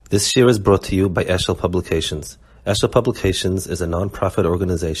This year is brought to you by Eshel Publications. Eshel Publications is a non-profit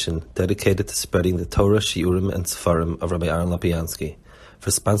organization dedicated to spreading the Torah, Shiurim, and Sefarim of Rabbi Aaron Lapiansky. For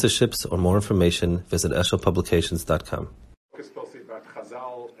sponsorships or more information, visit eshelpublications.com. It's mostly about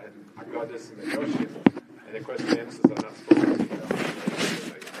Chazal and Aggadata and Medrashim, and the question and answers are not supposed to be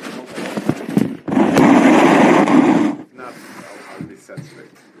If not, I'll be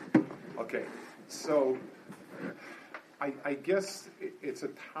sensitive. Okay, so I guess it's a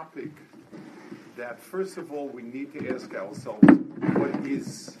topic that, first of all, we need to ask ourselves what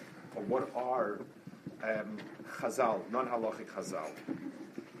is or what are Chazal, non-halachic Chazal.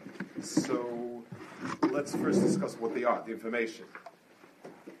 So let's first discuss what they are, the information.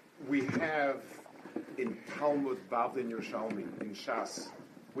 We have in Talmud, Bavli, and Yerushalmi, in Shas,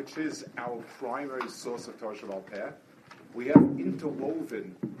 which is our primary source of Torah Shabbat Peh, we have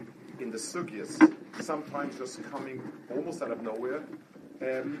interwoven in the sugyas, sometimes just coming almost out of nowhere,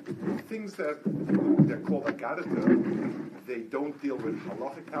 things that they're called Aggadata. They don't deal with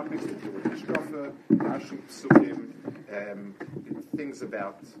halachic topics, they deal with Hashkafa, Rashi, Psukim, things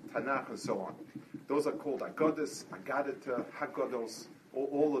about Tanakh and so on. Those are called Aggadas, Aggadata, Haggados,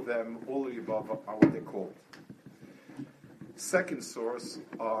 all of them, all of the above are what they're called. Second source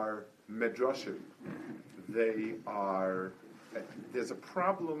are Medrashim. They are, there's a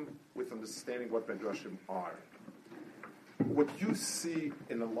problem with understanding what Medrashim are. What you see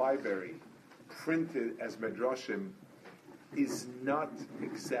in the library printed as Medrashim is not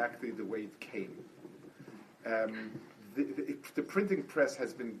exactly the way it came. The printing press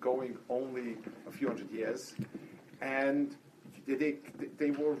has been going only a few hundred years, and they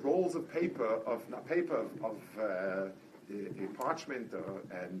were rolls of parchment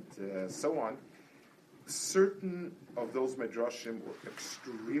and so on. Certain of those Medrashim were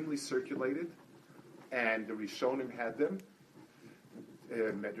extremely circulated, and the Rishonim had them.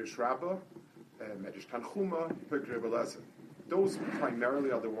 Medrash Rabbah, Medrash Tanchuma, Pirkei Rebbe Eliezer. Those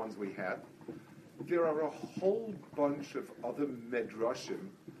primarily are the ones we had. There are a whole bunch of other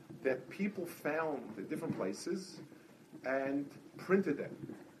Medrashim that people found in different places and printed them.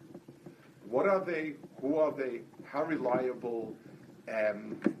 What are they? Who are they? How reliable?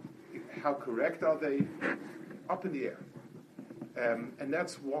 How correct are they? Up in the air. And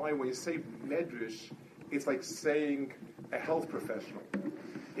that's why when you say Medrash, it's like saying a health professional.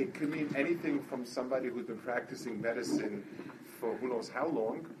 It can mean anything from somebody who's been practicing medicine for who knows how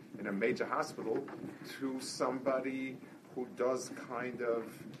long in a major hospital to somebody who does kind of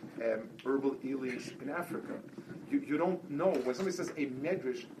herbal healing in Africa. You don't know. When somebody says a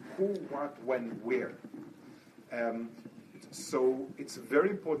medrash, who, what, when, where. So it's very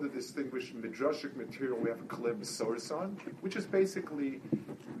important to distinguish midrashic material. We have a Kaleb Besoros on, which is basically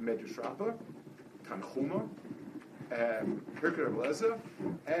Medrash Rabbah, Tanchuma, Pirkei Rebbe Eliezer,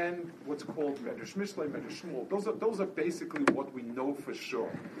 and what's called Medrash Mishlei, Medrash Shmuel. Those are basically what we know for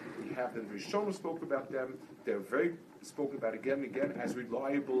sure. We have the Rishonim spoke about them. They're very spoken about again and again as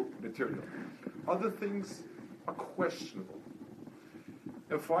reliable material. Other things are questionable.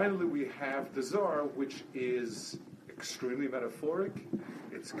 And finally, we have the Zohar, which is extremely metaphoric.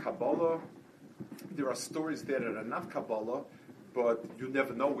 It's Kabbalah. There are stories there that are not Kabbalah, but you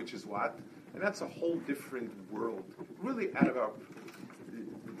never know which is what. And that's a whole different world. Really out of our...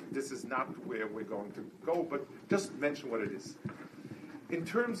 This is not where we're going to go, but just mention what it is. In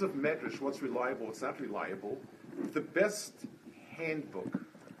terms of Medrash, what's reliable, what's not reliable, the best handbook,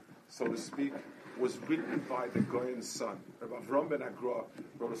 so to speak, was written by the Goyen's son. Avram ben Agra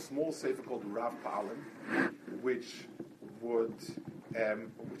wrote a small sefer called Rav Pa'alim, which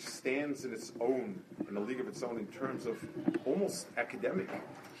stands in its own, in a league of its own, in terms of almost academic.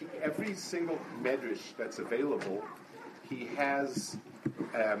 Every single medrash that's available, he has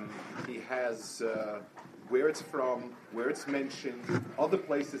where it's from, where it's mentioned, other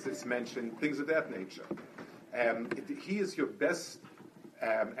places it's mentioned, things of that nature. He is your best,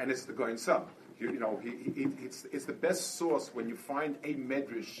 and it's the Goyen's son. It's the best source when you find a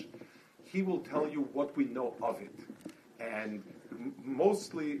medrash. He will tell you what we know of it, and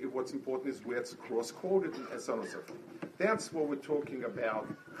mostly what's important is where it's cross-quoted and so on and so forth. That's what we're talking about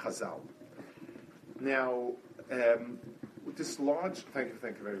Chazal. Now, with this large, thank you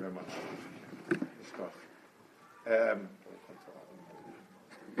very, very much.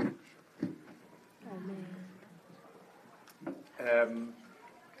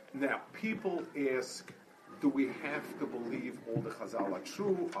 Now, people ask, do we have to believe all the Chazal are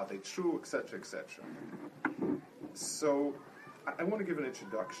true? Are they true? Etc., etc. So, I want to give an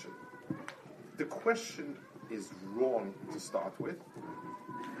introduction. The question is wrong to start with,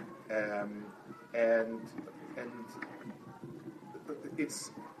 and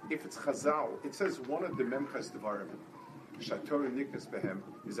it's if it's Chazal, it says one of the Memchas Devarim, Shator Niknas Behem,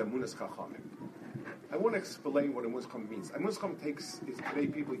 is Amunas Chachamim. I want to explain what Amunas Chachamim means. Amunas Chachamim today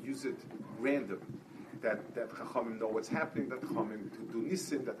people use it random. That Chachamim know what's happening, that Chachamim do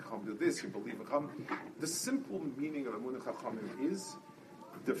Nisim, that Chachamim do this, you believe in Chachamim. The simple meaning of Amunah Chachamim is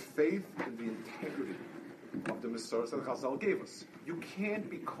the faith and the integrity of the Messiah that Chazal gave us. You can't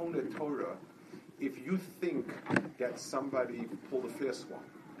be Koneh Torah if you think that somebody pulled a fast one.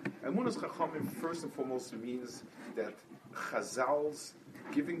 Amunah Chachamim first and foremost means that Chazal's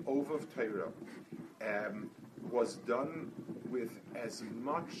giving over of Torah was done with as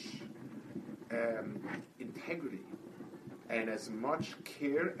much integrity and as much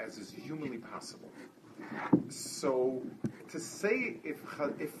care as is humanly possible. So, to say if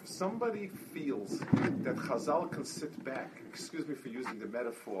somebody feels that Chazal can sit back, excuse me for using the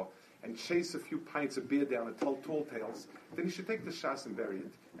metaphor, and chase a few pints of beer down and tell tall tales, then he should take the shas and bury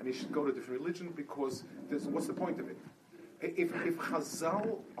it, and he should go to a different religion because what's the point of it? If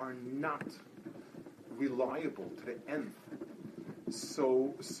Chazal are not reliable to the end,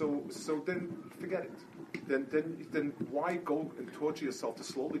 so then forget it. Then why go and torture yourself to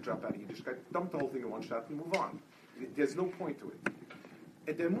slowly drop out of Yiddishkeit, dump the whole thing in one shot and move on? There's no point to it.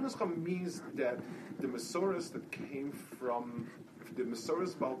 And the Emunah Chachamim means that the Masoros that came from the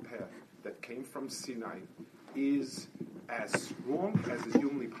Masoros Baal Peh that came from Sinai is as strong as is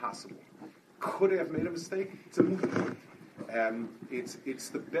humanly possible. Could I have made a mistake? It's a moving point. It's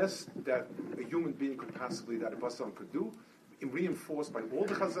the best that a human being could possibly, that a Basar could do, reinforced by all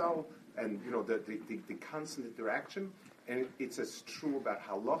the Chazal and the constant interaction, and it's as true about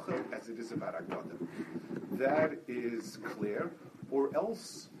halacha as it is about Aggadata. That is clear. Or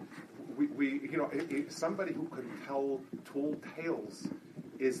else, somebody who can tell tall tales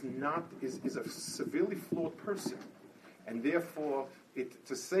is a severely flawed person, and therefore,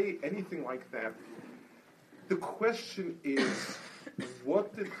 to say anything like that. The question is,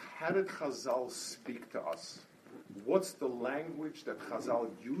 how did Chazal speak to us? What's the language that Chazal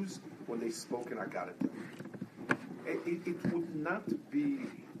used when they spoke in Aggadata? It would not be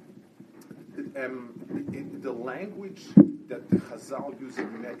the language that the Chazal use in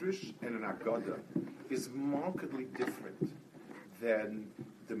Medrash and in Aggadata is markedly different than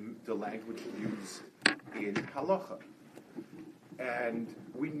the language used in Halacha. And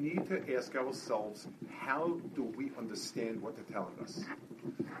we need to ask ourselves, how do we understand what they're telling us?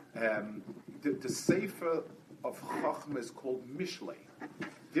 The Sefer of Chachma is called Mishlei.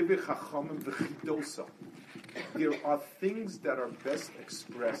 Divrei Chachamim v'chidosa. There are things that are best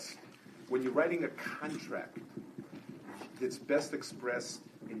expressed when you're writing a contract. It's best expressed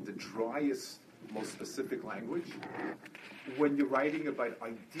in the driest, most specific language. When you're writing about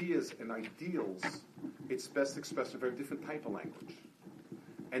ideas and ideals, it's best expressed in a very different type of language.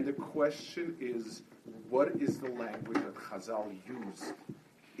 And the question is, what is the language that Chazal used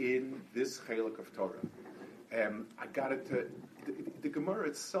in this chelik of Torah? Aggadata, the Gemara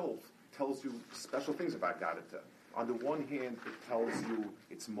itself tells you special things about Aggadata. On the one hand, it tells you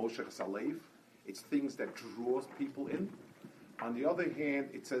it's Moshe Salev, it's things that draws people in. On the other hand,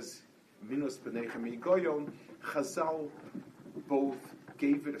 it says Minus B'nechem Goyon. Chazal both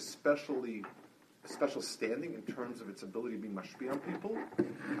gave it a special standing in terms of its ability to be mashpia on people.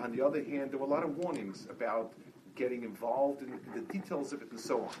 On the other hand, there were a lot of warnings about getting involved in the details of it and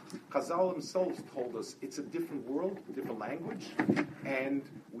so on. Chazal themselves told us it's a different world, different language, and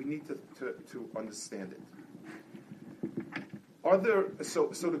we need to understand it. So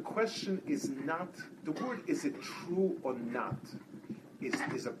the question is not, the word is it true or not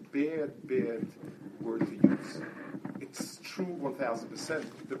is a bad word to use. It's true 1,000%.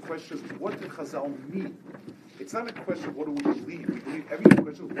 The question is, what did Chazal mean? It's not a question of what do we believe. We believe every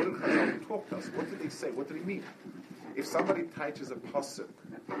question is, what did Chazal talk to us? What did they say? What did he mean? If somebody teaches a pasuk,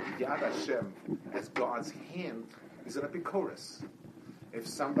 Yad Hashem, as God's hand, is it a bikoros? If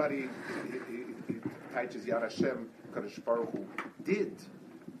somebody teaches Yad Hashem, Kadosh Baruch Hu did,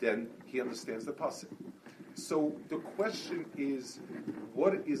 then he understands the pasuk. So the question is,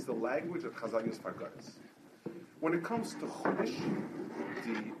 what is the language of Chazal used for Aggadas? When it comes to Chumash,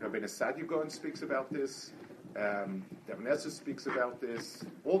 the Rabbeinu Sadia Gaon speaks about this. Ibn Ezra speaks about this.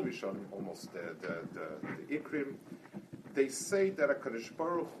 All the Rishonim, almost the Ikrim, they say that HaKadosh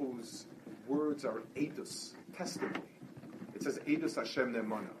Baruch Hu's words are edus, testimony. It says edus Hashem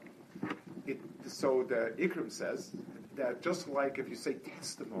Ne'emana. So the Ikrim says that just like if you say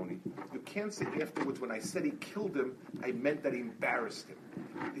testimony, you can't say afterwards, when I said he killed him, I meant that he embarrassed him.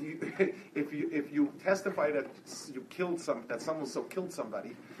 If you testify that you killed that someone so killed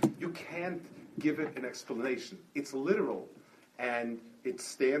somebody, you can't give it an explanation. It's literal, and it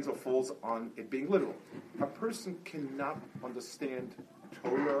stands or falls on it being literal. A person cannot understand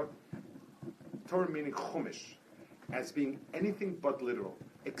Torah meaning Chumash, as being anything but literal,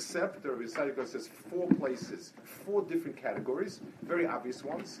 except the Risayah says 4 places, 4 different categories, very obvious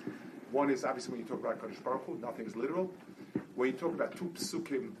ones. One is obviously when you talk about Kadosh Baruch Hu, nothing is literal. When you talk about 2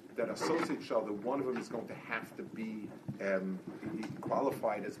 psukim that associate each other, one of them is going to have to be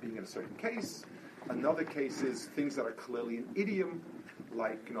qualified as being in a certain case. Another case is things that are clearly an idiom,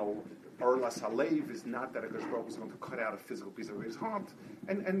 like, Orlas Halev is not that a Kadosh Baruch Hu is going to cut out a physical piece of his heart.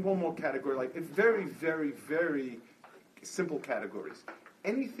 And one more category, like it's very, very, very simple categories.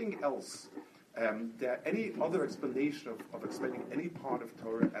 Anything else, that any other explanation of explaining any part of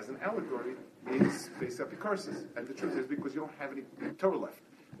Torah as an allegory is based on curses. And the truth is because you don't have any Torah left.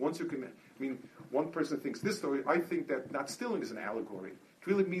 Once you can, one person thinks this story, I think that not stealing is an allegory. It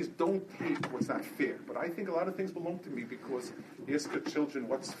really means don't take what's not fair. But I think a lot of things belong to me because you ask the children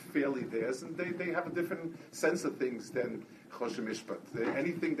what's fairly theirs, and they have a different sense of things than Choshen Mishpat.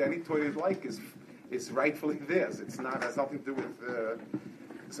 Anything that any toy is like is rightfully theirs. It's not, has nothing to do with...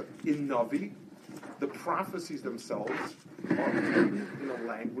 So in Navi, the prophecies themselves are written in a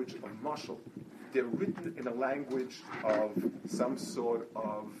language of mashal. They're written in a language of some sort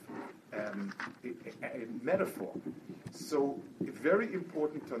of a metaphor. So it's very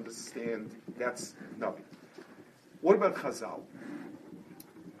important to understand that's Navi. What about Chazal?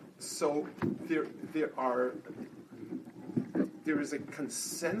 So there is a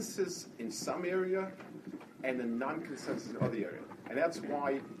consensus in some area and a non-consensus in other area. And that's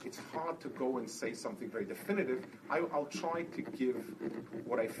why it's hard to go and say something very definitive. I'll try to give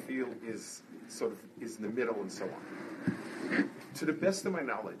what I feel is in the middle and so on. To the best of my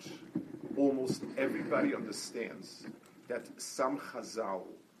knowledge, almost everybody understands that some Chazal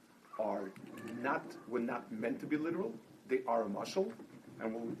were not meant to be literal. They are a mashal,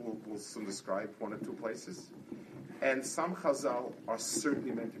 and we'll soon describe 1 or 2 places. And some Chazal are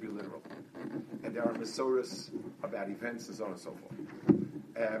certainly meant to be literal. And there are Masoras about events and so on and so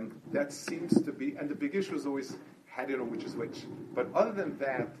forth. That seems to be, and the big issue is always how do you know which is which. But other than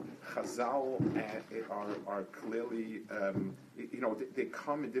that, Chazal are clearly, they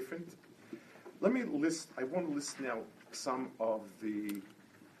come in different. I want to list now some of the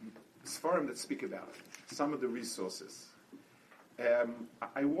Sfarim that speak about it, some of the resources.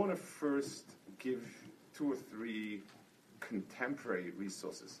 I want to first give 2 or 3 contemporary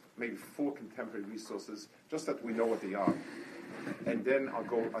resources, maybe 4 contemporary resources, just that we know what they are, and then I'll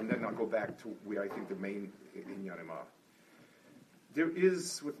go back to where I think the main inyanim are. There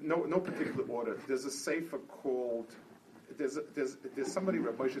is, with no particular order, there's a sefer called. There's somebody,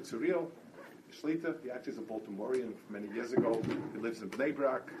 Rabbi Tzuriel Shlita. He actually is a Baltimorean from many years ago. He lives in Bnei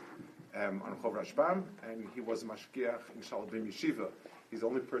Brak on Chov Rashbam, and he was a mashgiach in Shalabim Yeshiva. He's the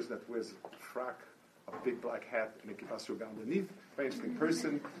only person that wears a frock, a big black hat, and a kippah ruga underneath. Very interesting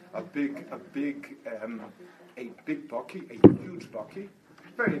person. A big bucky, a huge bucky.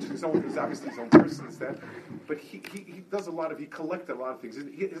 Very interesting. He's obviously his own person, is that. But he does he collected a lot of things.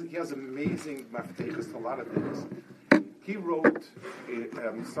 He has amazing maftechas to a lot of things. He wrote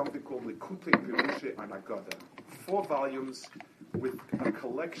something called Likutei Pirushe on Aggadata, 4 volumes with a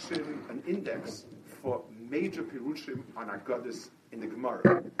collection, an index for major Pirushim on Aggadas in the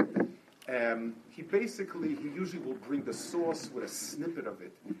Gemara. He usually will bring the source with a snippet of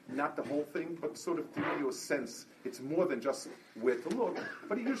it, not the whole thing, but sort of to give you a sense. It's more than just where to look,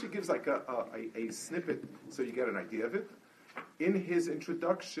 but he usually gives like a snippet so you get an idea of it. In his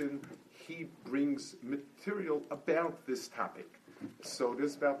introduction, he brings material about this topic. So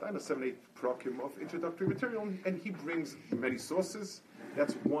there's about 7, 8 prokim of introductory material, and he brings many sources.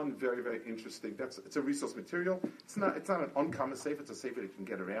 That's one very, very interesting. It's a resource material. It's not an uncommon sefer. It's a sefer that you can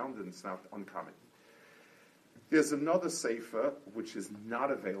get around, and it's not uncommon. There's another sefer which is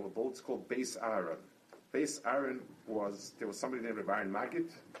not available. It's called Beis Aaron. Beis Aaron there was somebody named Rabbi Aaron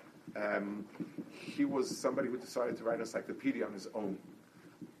Maggid. He was somebody who decided to write an encyclopedia on his own.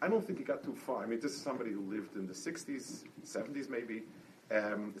 I don't think he got too far. This is somebody who lived in the 60s, 70s maybe.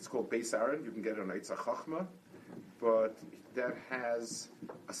 It's called Beis Aaron. You can get it on Eitzah Chachma. But that has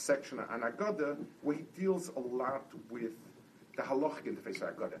a section on Aggadata where he deals a lot with the halachic interface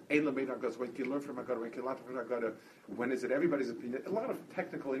of Aggadata. Ein lameid Aggadata, when can you learn from Aggadata, when can you learn from Aggadata, when is it everybody's opinion? A lot of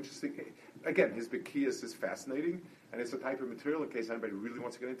technical, interesting. Again, his Bekias is fascinating, and it's a type of material, in case anybody really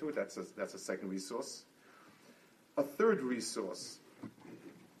wants to get into it, that's a second resource. A third resource,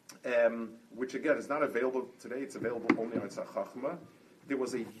 which again is not available today, it's available only on Eitzah Chachma. There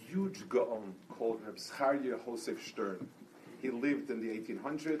was a huge Gaon called Reb Zcharia Josef Stern. He lived in the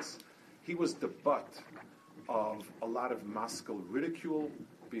 1800s. He was the butt of a lot of maskil ridicule.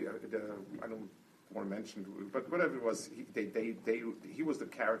 I don't want to mention, but whatever it was, he was the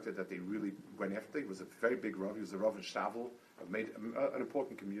character that they really went after. He was a very big Rav. He was a Rav in Shavel, made an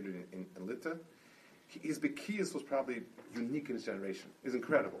important community in Lita. His Bekiyas was probably unique in his generation. It's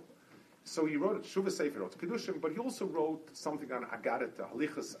incredible. So he wrote Shuvah Sefer, wrote Kedushim, but he also wrote something on Aggadata,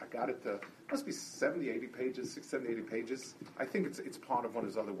 Halichas Aggadata. Must be 70, 80 pages, 70, 80 pages. I think it's part of one of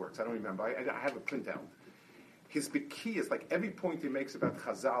his other works. I don't remember. I have a printout. His Bekiyas, like every point he makes about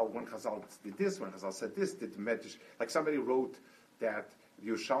Chazal, when Chazal did this, when Chazal said this, did the Medrash. Like somebody wrote that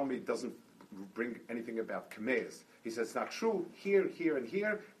Yerushalmi doesn't bring anything about Kameas. He says it's not true. Here, here, and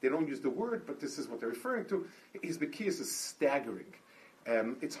here, they don't use the word, but this is what they're referring to. His Bekiyas is staggering.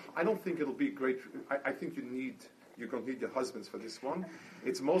 I don't think it'll be great. I think you're going to need your husbands for this one.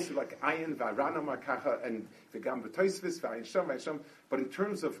 It's mostly like Ayin, V'arana Makacha, and V'gam V'toisvis, V'ayin Sham, V'ayin Sham. But in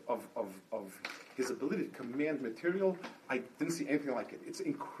terms of his ability to command material, I didn't see anything like it. It's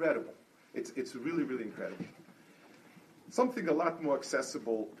incredible. It's really, really incredible. Something a lot more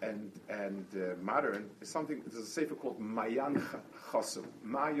accessible and modern is something. There's a sefer called Mayan Chosum.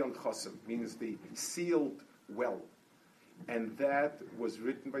 Mayan Chosum means the sealed well, and that was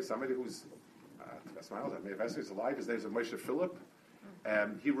written by somebody who's he's alive. His name is Moshe Philip.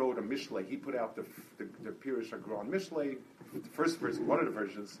 He wrote a Mishlei. He put out the Pirush Agron Mishlei, the first version, one of the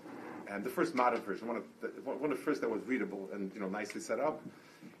versions, and the first modern version, one of the first that was readable and nicely set up.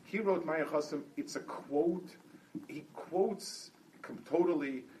 He wrote Mayan Chosum. It's a quote. He quotes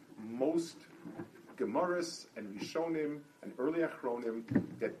totally most Gemaras and Rishonim and early Achronim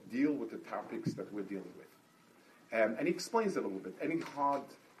that deal with the topics that we're dealing with. And he explains it a little bit. Any hard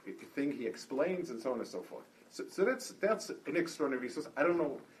thing he explains and so on and so forth. So that's an extraordinary resource. I don't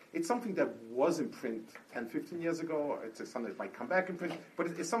know. It's something that was in print 10, 15 years ago. It's something that might come back in print. But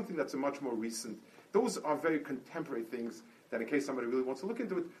it's something that's a much more recent. Those are very contemporary things that in case somebody really wants to look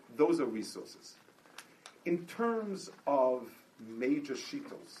into it, those are resources. In terms of major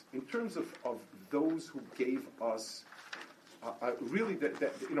shittos, in terms of those who gave us really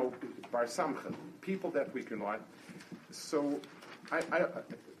Bar Samcha, people that we can rely on. So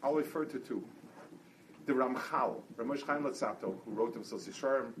I'll refer to two. The Ramchal, Ramosh Chaim Latzato, who wrote himself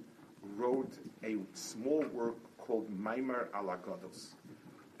Sisharim, wrote a small work called Maimer al Aggados.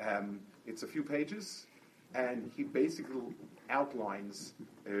 It's a few pages, and he basically outlines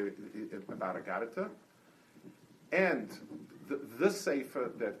about Aggadata. And the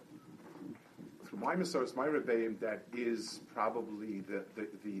sefer that, through my Masoros, my Rebbeim, that is probably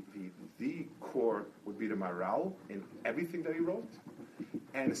the core would be the Maral in everything that he wrote,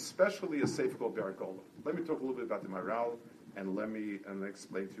 and especially a sefer called Beragola. Let me talk a little bit about the Maral, and let me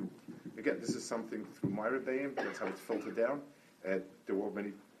explain to you. Again, this is something through my Rebbeim. That's how it's filtered down. There were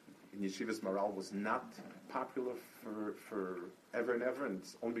many in yeshivas. Maral was not popular for ever and ever, and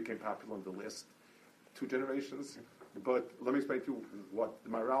it only became popular in the last 2 generations. But let me explain to you what the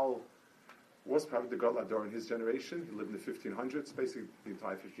Maral was. Probably the Gadol Ador in his generation. He lived in the 1500s, basically the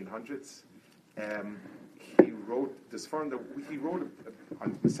entire 1500s. He wrote this farm. He wrote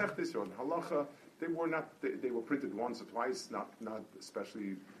on Masechtas or on Halacha. They were printed once or twice, not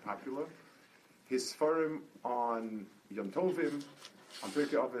especially popular. His Sfarim on Yom Tovim, on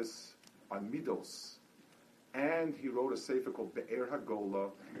Pirkei Avos, on Midos. And he wrote a sefer called Be'er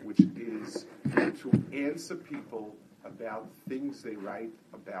HaGola, which is to answer people about things they write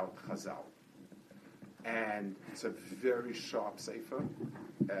about Chazal. And it's a very sharp sefer.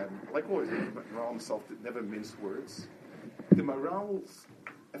 Like always, Maral himself never minced words. The Maral's,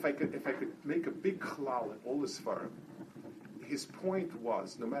 if I could make a big klal in all his Sfarim, his point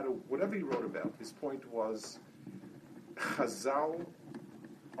was, no matter whatever he wrote about, his point was Chazal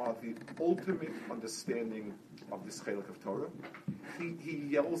are the ultimate understanding of this Chelek of Torah. He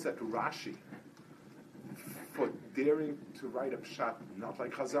yells at Rashi for daring to write a pshat not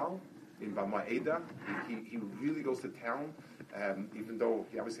like Chazal in Bama'eda. He really goes to town, even though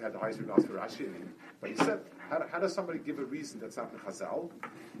he obviously had the highest regards for Rashi. But he said, how does somebody give a reason that's not in Chazal?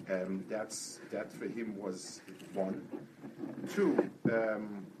 That for him was one. 2,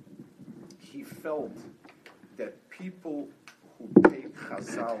 he felt that people who take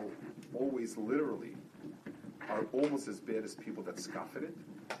Chazal always literally are almost as bad as people that scoff at it.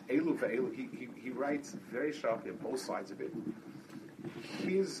 Elu ve'elu, he writes very sharply on both sides of it.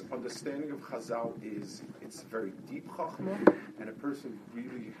 His understanding of Chazal is, it's very deep Chachma, and a person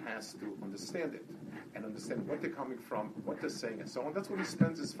really has to understand it, and understand what they're coming from, what they're saying, and so on. That's what he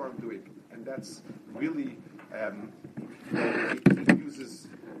spends his farm doing, and that's really, he uses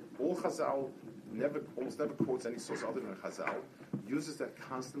all Chazal, almost never quotes any source other than Chazal, uses that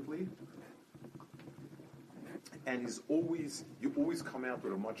constantly, and you always come out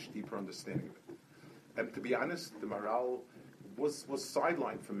with a much deeper understanding of it. And to be honest, the Maharal was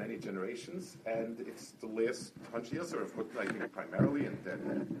sidelined for many generations, and it's the last 100 years, or I think primarily, and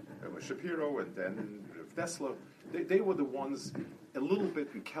then Shapiro, and then Dessler. They were the ones, a little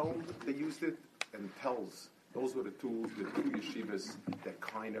bit in Kelm, they used it, and Telz. Those were the two yeshivas that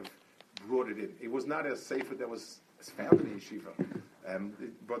kind of brought it in. It was not as safer that was as found in the yeshiva.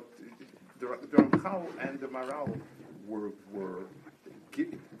 But the Ramchal and the Maharal were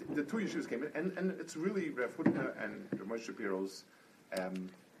the two yeshivas came in, and it's really Rav Hutner and Moshe Shapiro's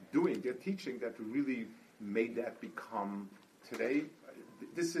their teaching that really made that become today.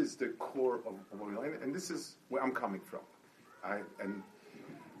 This is the core of what we learn, and this is where I'm coming from. And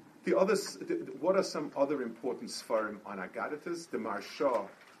the others, what are some other important svarim on Aggadata? The Marsha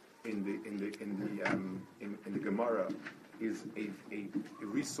in the Gemara is a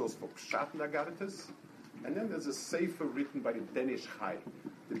resource for Pshat and Aggadata. And then there's a sefer written by the Ben Ish Chai.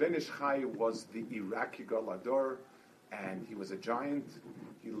 The Ben Ish Chai was the Iraqi Galador, and he was a giant.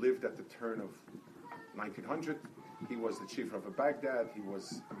 He lived at the turn of 1900. He was the chief of Baghdad. He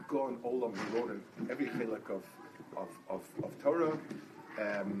was a Gon Olam. He wrote in every chilek of Torah.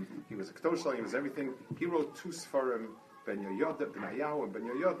 He was a Kedoshah. He was everything. He wrote two Sfarim, Ben Yayahu and Ben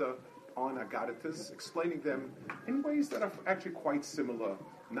Yoyada, on Aggadata, explaining them in ways that are actually quite similar,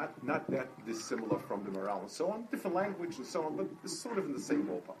 not that dissimilar from the Maharal and so on, different language and so on, but it's sort of in the same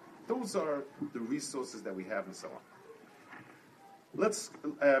ballpark. Those are the resources that we have and so on. Let's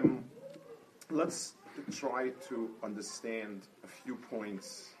try to understand a few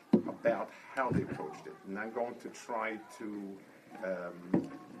points about how they approached it, and I'm going to try to.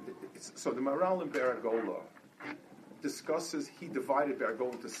 So the Maharal in Beragola discusses. He divided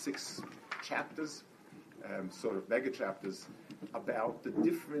Beragola into 6 chapters, sort of mega chapters, about the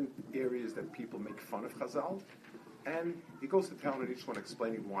different areas that people make fun of Chazal, and he goes to town on each one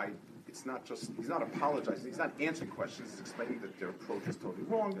explaining why it's not just, he's not apologizing, he's not answering questions, he's explaining that their approach is totally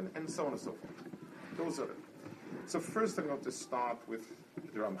wrong, and so on and so forth. Those are them. So first I'm going to start with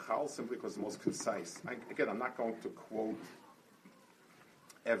the Ramchal, simply because it's the most concise. I'm not going to quote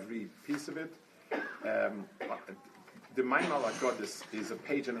every piece of it. The Maimar Aggadata is a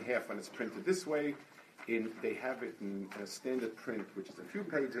page and a half when it's printed this way. They have it in a standard print, which is a few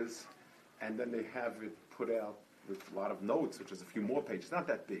pages, and then they have it put out with a lot of notes, which is a few more pages, not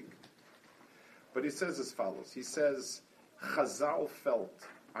that big. But he says as follows. He says, Chazal felt,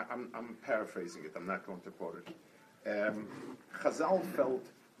 I'm paraphrasing it, I'm not going to quote it. Chazal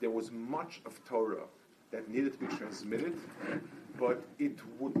felt there was much of Torah that needed to be transmitted, but it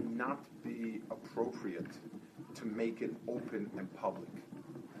would not be appropriate to make it open and public.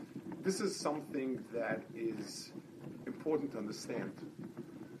 This is something that is important to understand.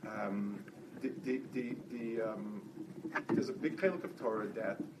 There's a big chilek of Torah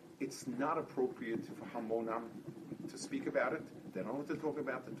that it's not appropriate for Hamonam to speak about it. They don't know what to talk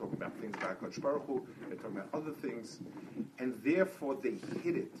about. They're talking about things about Kodesh Baruch Hu. They're talking about other things, and therefore they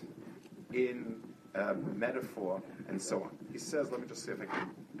hid it in metaphor and so on. He says, let me just see if I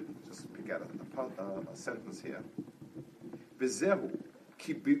can just pick out a sentence here. V'zehu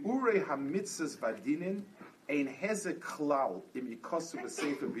ki bi'urei hamitzvos v'adinin ein hezek klal im yikosu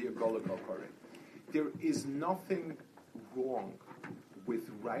v'sefer v'yagolek al-koreh. There is nothing wrong with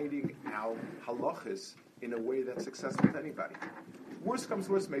writing out halachas in a way that's accessible to anybody. Worst comes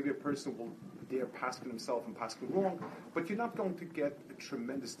worst, maybe a person will dare paskin himself and paskin wrong, but you're not going to get a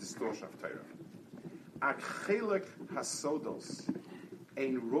tremendous distortion of Torah. Ak chelek hasodos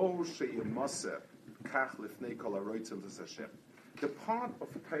ein ro sheyemase kach lifnei kol haroitzim l'Hashem. The part of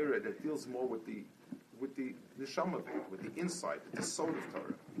Torah that deals more with the neshama, with the inside, the soul of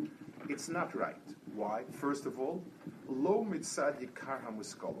Torah, it's not right. Why? First of all, lo mitzad yikar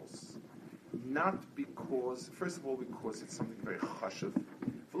hamuskolos. Not because, first of all, because it's something very chashuv.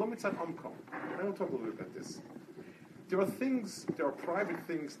 V'lo mitzad omkom. I will talk a little bit about this. There are private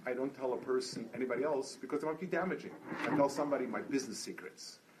things I don't tell a person, anybody else, because they might be damaging. I tell somebody my business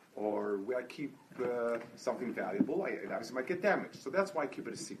secrets, or where I keep something valuable, it obviously might get damaged. So that's why I keep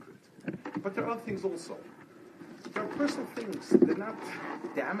it a secret. But there are other things also. There are personal things. They're not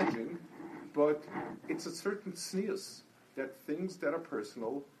damaging, but it's a certain sneers that things that are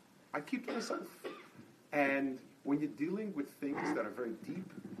personal, I keep to myself. And when you're dealing with things that are very deep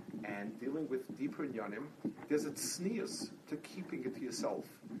and dealing with deeper inyanim, there's a sneers to keeping it to yourself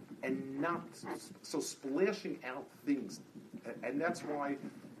and not so splashing out things. And that's why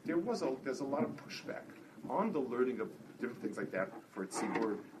there's a lot of pushback on the learning of different things like that for a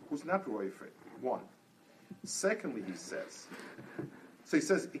tzibur who's not roy for it. One. Secondly, he says, So he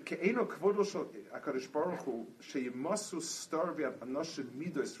says, "Ikeino kvodo shel HaKadosh Baruch Hu sheyimasu star v'anoshim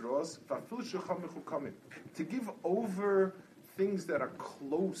midos ros v'afil shecham mechukamim." To give over things that are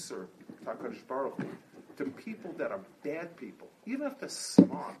closer to HaKadosh Baruch Hu, to people that are bad people, even if they're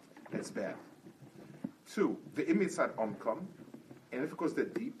smart, that's bad. 2, v'imitzad omkom, and if of course they're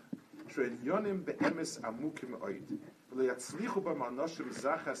deep, tre'nyonim be'emes amukim oid, v'leyatzlichu b'manoshim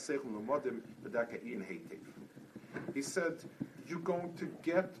zacha sechum l'modim v'daka ian heitev. He said, you're going to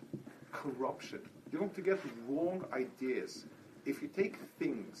get corruption. You're going to get wrong ideas. If you take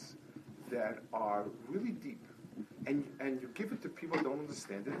things that are really deep and you give it to people who don't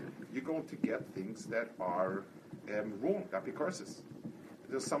understand it, you're going to get things that are wrong, apicursis.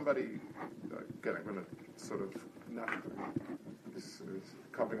 There's somebody, again, I'm going to sort of not, this is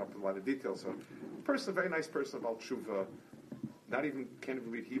covering up a lot of details. So, a very nice person about tshuva, can't even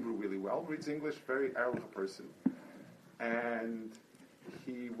read Hebrew really well, reads English, very arrogant person. And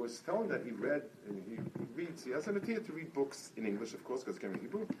he was telling that he read, and he reads, he has an idea to read books in English, of course, because he came in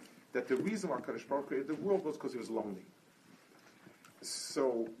Hebrew, that the reason why Kadosh Baruch created the world was because he was lonely.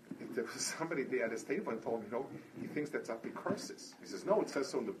 So there was somebody there at his table and told him, he thinks that's apicursis. He says, no, it says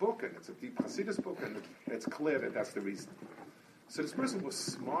so in the book, and it's a deep Hasidus book, and it's clear that that's the reason. So this person was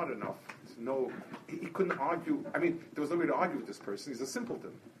smart enough to know, he couldn't argue, there was no way to argue with this person, he's a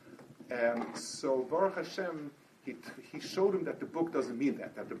simpleton. So Baruch Hashem, he showed him that the book doesn't mean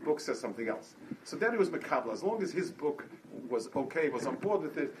that the book says something else. So then he was makabel, as long as his book was okay, was on board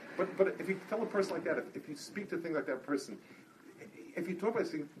with it. But if you tell a person like that, if you speak to things like that person, if you talk about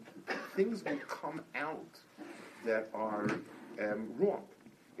things will come out that are wrong.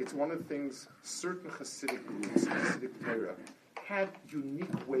 It's one of the things, certain Hasidic groups, Hasidic Torah, had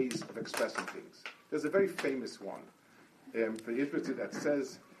unique ways of expressing things. There's a very famous one for Yiddish that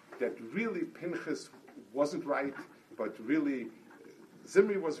says that really Pinchas wasn't right, but really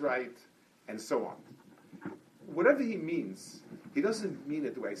Zimri was right, and so on. Whatever he means, he doesn't mean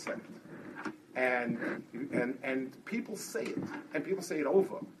it the way I said it. And people say it, and people say it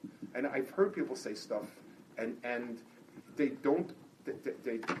over. And I've heard people say stuff, and they're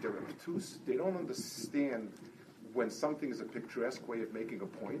obtuse. They don't understand when something is a picturesque way of making a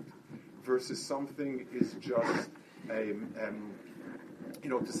point versus something is just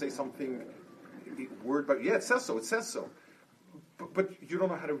to say something word by it says so. But you don't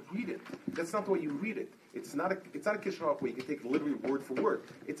know how to read it. That's not the way you read it. It's not a kishrach where you can take literally word for word.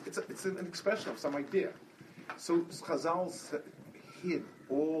 It's an expression of some idea. So Chazal hid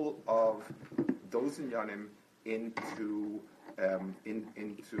all of those inyanim into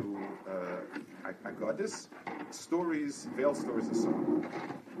Aggadata, stories, veiled stories, and so on.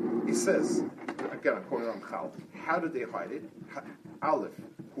 He says, again, I'm quoting Ramchal, how did they hide it? Aleph,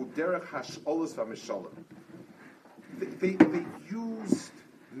 hu derech hash'olus v'mishalim. They used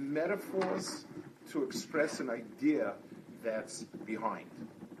metaphors to express an idea that's behind.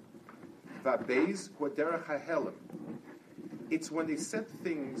 V'abeis hu derech hahelim. It's when they said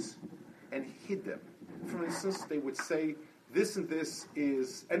things and hid them. For instance, they would say, this and this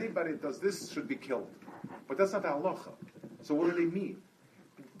is, anybody that does this should be killed. But that's not the halacha. So what do they mean?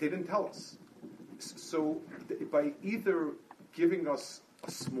 They didn't tell us. So by either giving us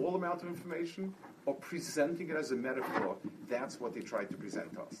a small amount of information or presenting it as a metaphor, that's what they tried to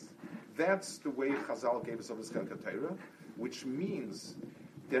present us. That's the way Chazal gave us of his Chelkat Torah, which means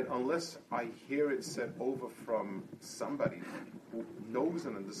that unless I hear it said over from somebody who knows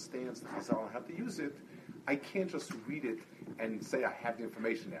and understands the Chazal and how to use it, I can't just read it and say I have the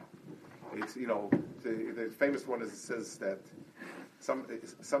information now. It's, the famous one is, it says that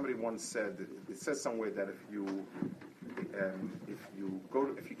somebody once said, it says somewhere that if you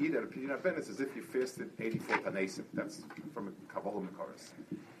eat at a Pidyon Ben, it's as if you fasted 84 Tanesim. That's from a Kabbalah Makaris.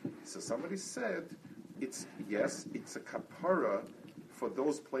 So somebody said, it's a kapara for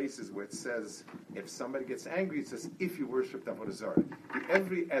those places where it says, if somebody gets angry, it says, if you worship Avodah Zarah.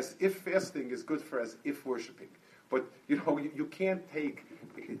 As if fasting is good for as if worshiping. But, you can't take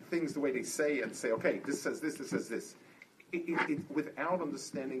things the way they say and say, okay, this says this says this. Without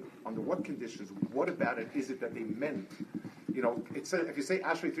understanding under what conditions, what about it is it that they meant? It says, if you say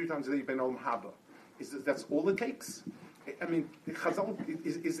Ashrei 3 times a day, you've been Olam Haba. That's all it takes? Chazal,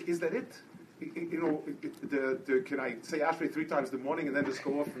 is that it? Can I say Ashrei 3 times in the morning and then just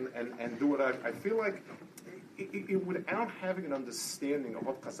go off and do what I feel like? Without having an understanding of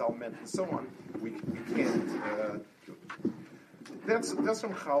what Chazal meant and so on, we can't. That's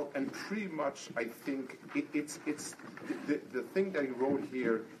from Chal, and pretty much I think it's the thing that he wrote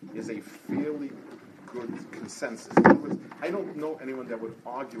here is a fairly good consensus. I don't know anyone that would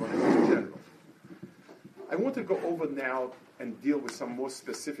argue on it in general. I want to go over now and deal with some more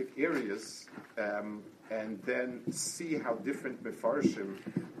specific areas, and then see how different Mefarshim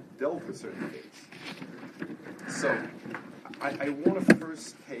dealt with certain things. So, I want to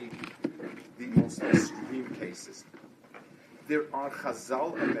first take the most extreme cases. There are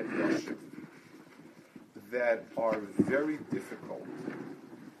Chazal and Medrashim that are very difficult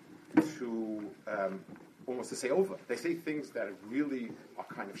to almost to say over. They say things that really are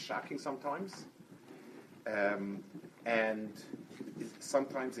kind of shocking sometimes, and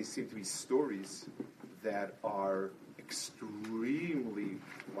sometimes they seem to be stories that are extremely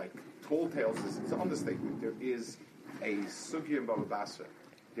like tall tales. It's an understatement. There is a sugya in Baba Basra.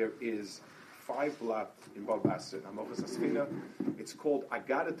 There is 5 blat in Baba Basra. It's called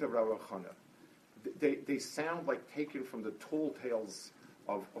Aggadata Ravachana. They sound like taken from the tall tales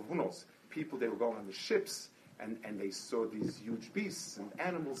of who knows, people. They were going on the ships and they saw these huge beasts and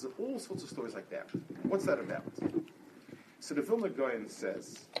animals and all sorts of stories like that. What's that about? So the Vilna Gaon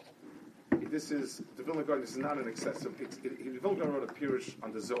says, this is not an excessive. The Vilna Gaon wrote a pirush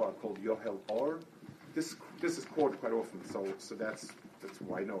on the Zohar called Yohel Or. This is quoted quite often, so that's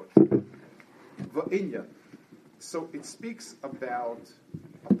why I know it. Va'inyan. So it speaks about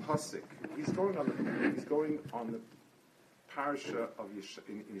a pasuk. He's going on the parasha of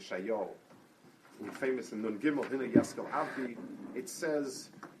in Yeshayahu, famous in Nun Gimel Hina Yaskel Avdi. It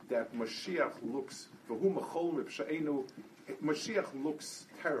says that Mashiach looks Mashiach looks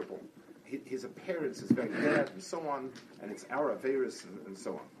terrible. His appearance is very bad, and so on, and it's our Averis and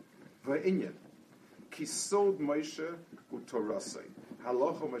so on. Va'inyan. Kisod Moshe utorasei.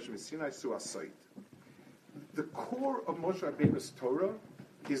 Halacha Moshe Sinai suasait. The core of Moshe Rabbeinu's Torah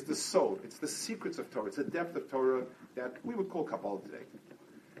is the soul. It's the secrets of Torah. It's the depth of Torah that we would call Kabbalah today.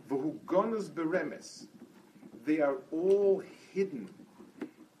 V'hu gonos beremes. They are all hidden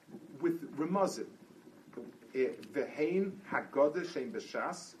with remazim. V'hein hagodah shein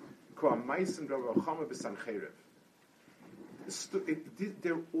b'shas ko ha'maisim ravachama b'sancherev.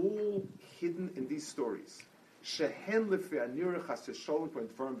 They're all hidden in these stories.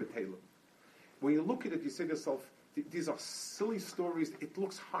 When you look at it, you say to yourself, these are silly stories. It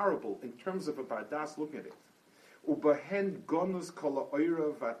looks horrible in terms of a bardas looking at it.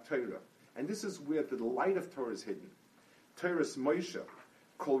 And this is where the light of Torah is hidden. Torah's Moshe,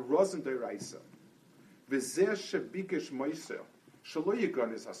 called Rosen Deiraisa. V'zeh shebikesh Moshe, shelo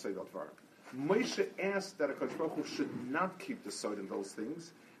yiganis hasayot var. Moshe asked that HaKadosh Baruch Hu should not keep the sod in those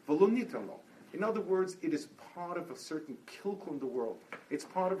things. In other words, it is part of a certain kilkel in the world. It's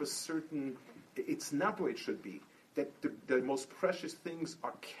part of a certain. It's not the way it should be. That the most precious things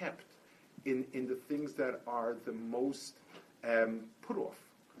are kept in the things that are the most put off.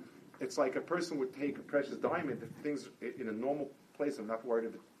 It's like a person would take a precious diamond. If things in a normal place, I'm not worried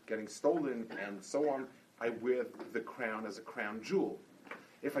of it getting stolen and so on. I wear the crown as a crown jewel.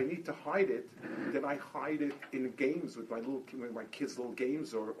 If I need to hide it, then I hide it in games with my kids' little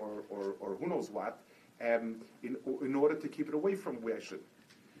games or who knows what, in order to keep it away from where I should.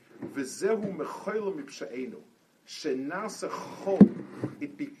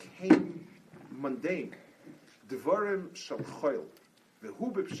 It became mundane. Dvarim shel choil. This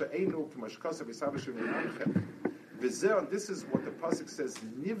is what the pasuk says.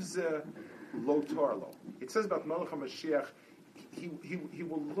 Nivze lo torlo. It says about Melech HaMashiach. He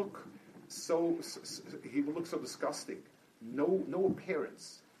will look so disgusting. No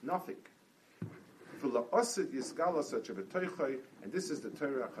appearance, nothing. And this is the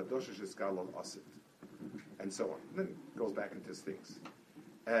Torah Chadosh Yisgal Asid, and so on. And then it goes back into his things.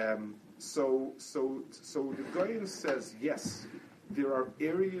 So the Goyen says yes, there are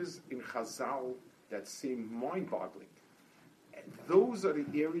areas in Chazal that seem mind-boggling. And those are the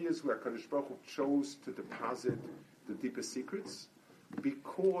areas where Kadosh Baruch Hu chose to deposit the deepest secrets,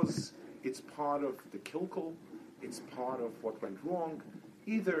 because it's part of the kilkel, it's part of what went wrong,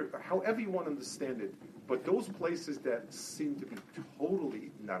 either however you want to understand it. But those places that seem to be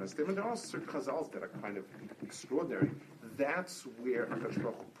totally not understood, and there are certain chazals that are kind of extraordinary, that's where HaKadosh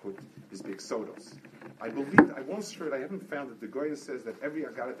Baruch Hu put his big sodos. I once heard, I haven't found it, the Goyen says that every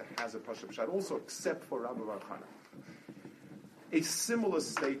Aggadata has a Pasha Pshat, also except for Rabbi Bar Chana. A similar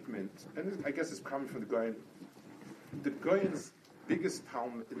statement, and I guess it's coming from the Goyen. The Goyen's biggest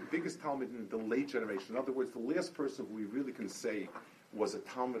Talmud in the late generation, in other words, the last person who we really can say was a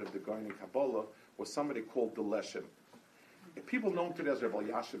Talmud of the Goyen in Kabbalah, was somebody called the Leshem. People know him today as Rabbi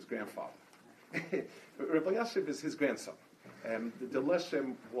Yashiv's grandfather. Rabbi Yashiv is his grandson. The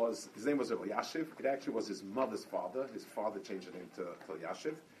Leshem his name was Rabbi Yashiv. It actually was his mother's father. His father changed the name to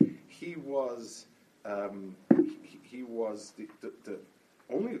Yashiv. He was the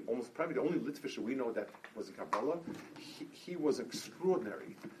probably the only Litvisher we know that was in Kabbalah. He was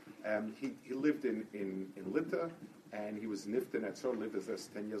extraordinary. He lived in Lita, and he was nifted at Yisrael, lived as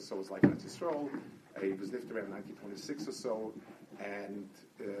 10 years or so, was like at Yisrael. He was nifted around 1926 or so, and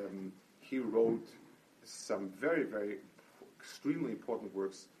he wrote some very, very extremely important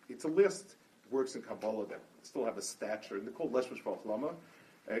works. It's a list of works in Kabbalah that still have a stature, and they're called Leshmash Lama.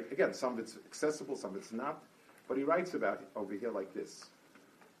 Again, some of it's accessible, some of it's not, but he writes about it over here like this.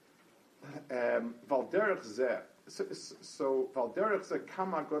 Valderech zeh, so Valderech zeh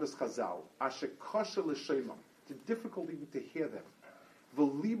kama Aggadas Chazal, ashe kosher l'sheimam, it's difficult even to hear them.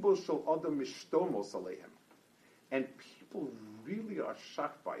 V'libo shel adam mishtomos aleihem, and people really are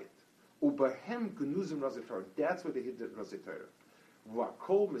shocked by it. Ubahem gnuzim razitor, that's where they hid the razitor.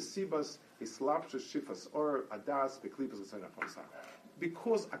 V'akol mesibas hislapshe shifas or adas beklipas l'sayna chamsa.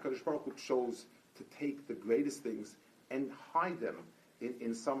 Because HaKadosh Baruch Hu chose to take the greatest things and hide them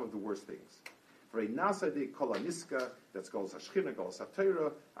in some of the worst things. For a nasade kol aniska, that's goes hashchina, goes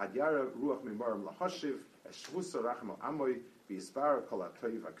hatayra, adyara ruach mimarim lahashiv, eshvusa rachem al amoy, v'yisbar kol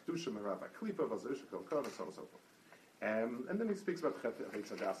hatoiv akdusha merav aklipa, v'zerish kol kol, and so on and so forth. And then he speaks about Chetz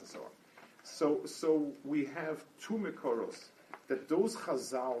Adas and so on. So we have two Mekoros, that those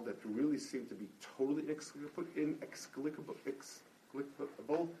Chazal that really seem to be totally inexplicable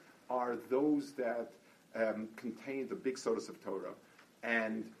are those that contain the big sodas of Torah.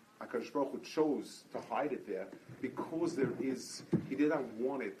 And HaKadosh Baruch Hu chose to hide it there because he did not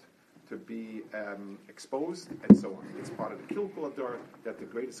want it to be exposed, and so on. It's part of the Kilkul Adar that the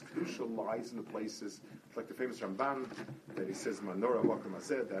greatest Kedusha lies in the places. It's like the famous Ramban that he says, Manora Wakum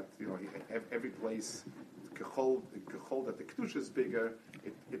Hazeh, that every place, Kechol that the Kedusha is bigger,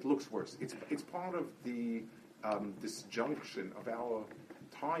 it looks worse. It's part of the disjunction of our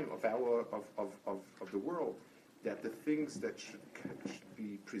time, of the world, that the things that should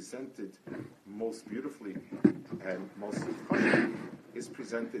be presented most beautifully and most funny is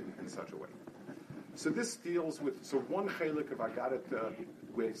presented in such a way. So this deals with one chelik of Aggadata,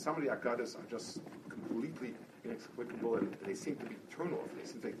 where some of the Aggadas are just completely inexplicable and they seem to be turn off. They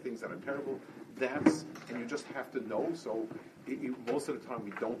seem to be things that are terrible. And you just have to know. So most of the time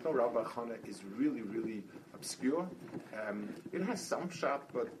we don't know. Rabbi Chana is really, really obscure. It has some shot,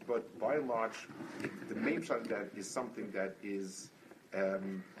 but by and large, the main shot of that is something that is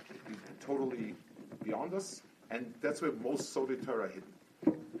totally beyond us, and that's where most Sodei Torah are hidden.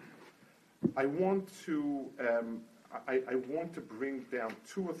 I want to bring down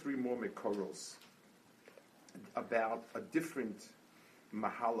two or three more Mekoros about a different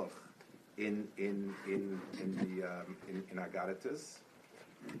mahalach in Aggadatas.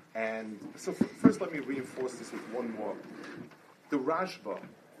 And so first let me reinforce this with one more. The Rashba,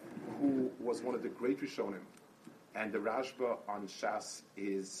 who was one of the great Rishonim, and the Rashba on Shas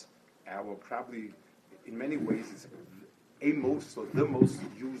is our probably, in many ways, it's the most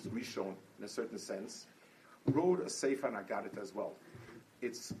used Rishon in a certain sense, wrote a Sefer on Aggadata as well.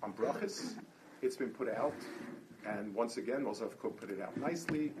 It's on Brachas, it's been put out, and once again, Moshe Kook put it out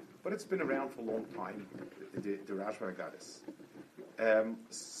nicely, but it's been around for a long time, the Rashba Aggadas.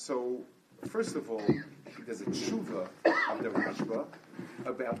 So, first of all, there's a tshuva of the Rashba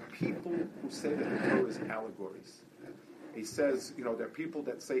about people who say that the Torah is allegories. He says, there are people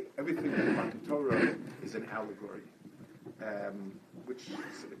that say everything about the Torah is an allegory, which,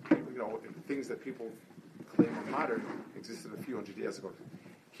 things that people claim are modern existed a few hundred years ago.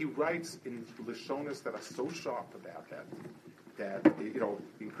 He writes in Lashonas that are so sharp about that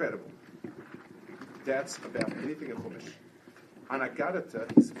incredible. That's about anything in Chumash. On Aggadata,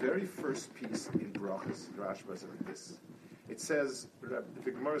 his very first piece in Brachas, Rashba is like this. It says,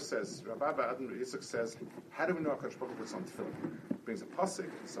 the Gemara says, Rabbi Adam Yitzchak says, how do we know HaKadosh Baruch Hu was on Tefillah? Brings a pasuk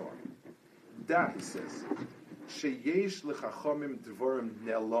and so on. Da, he says, sheyesh lechachomim dvorim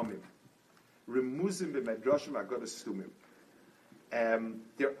ne'elamim, remuzim b'medrashim Aggadas stumim.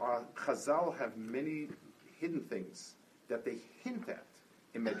 Chazal have many hidden things that they hint at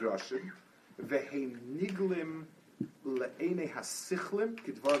in Medrashim, v'hei niglim le'enei hasichlim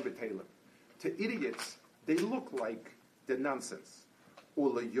k'dvar b'teilim. To idiots, they look like they're nonsense.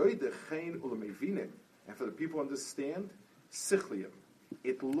 U'le'yoyde chein u'le'mevinim. And for the people who understand, sichlium.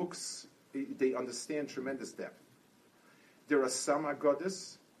 It looks, they understand tremendous depth. There are some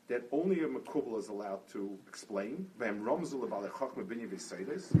Aggadas that only a Mekubal is allowed to explain. It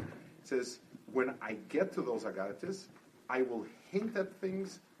says, when I get to those Aggadatas, I will hint at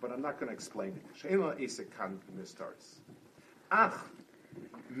things, but I'm not going to explain it.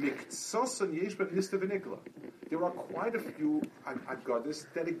 There are quite a few Aggadas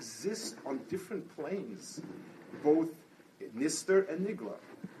that exist on different planes, both Nister and Nigla.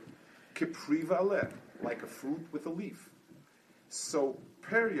 Kipriva aleh, like a fruit with a leaf. So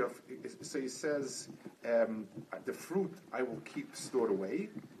Periyov, so he says, the fruit I will keep stored away.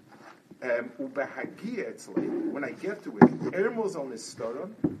 When I get to it, Ermos on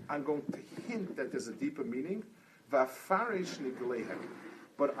Nistaron, I'm going to hint that there's a deeper meaning. Vafarish Niglehem.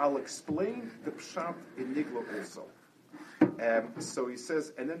 But I'll explain the Pshat in Nigla also. So he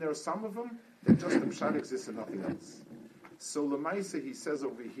says, and then there are some of them that just the Pshat exists and nothing else. So Lemaisa, he says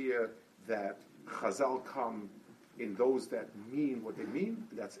over here that Chazal come in those that mean what they mean,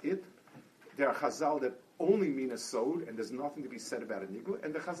 that's it. There are Chazal that only mean a sod, and there's nothing to be said about a Nigla,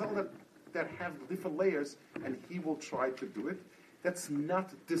 and the Chazal that have different layers, and he will try to do it. That's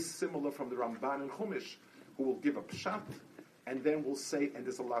not dissimilar from the Ramban and Chumash, who will give a Pshat, and then will say, and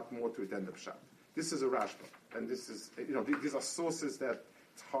there's a lot more to it than the Pshat. This is a Rashba, and this is, these are sources that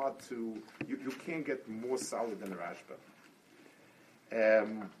it's hard to, you can't get more solid than a Rashba.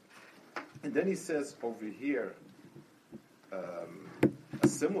 And then he says over here, a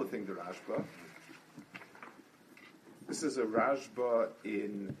similar thing to Rashba. This is a Rashba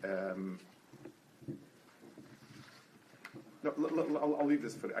in. I'll leave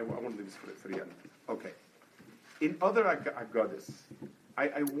this for. I want to leave this for the end. Okay. In other Aggadas,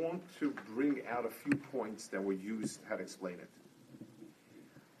 I want to bring out a few points that were used how to explain it.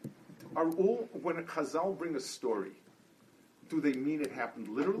 When a Chazal bring a story, do they mean it happened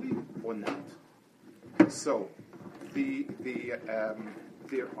literally or not? So,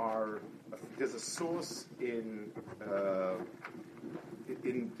 there's a source in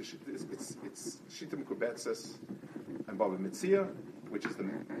it's Shittim Kubetzes and Baba Metzia, which is the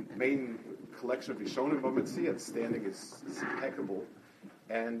main collection of Rishonim Baba Metzia. Its standing is impeccable,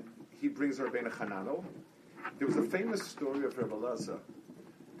 and he brings Rabbeinu Hanano. There was a famous story of Rebbe Elazar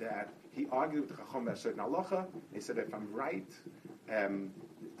that he argued with Chacham Eshet Nalacha. He said, if I'm right,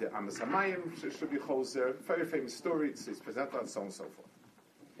 the Amos Hamayim should be choser. Very famous story. It's presented and so on and so forth.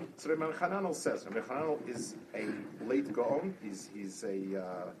 So Rabbeinu Hananel says, Rabbeinu Hananel is a late Gaon. He's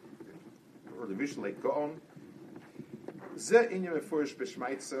a early Mishnah late Gaon.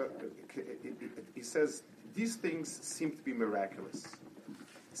 He says these things seem to be miraculous.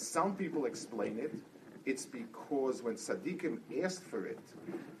 Some people explain it. It's because when Tzaddikim asked for it,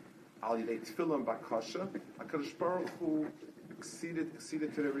 Al Yidei Tefillah and Bakasha, HaKadosh Baruch Hu acceded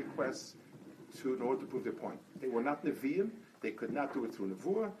to their requests in order to prove their point. They were not Nevi'im, they could not do it through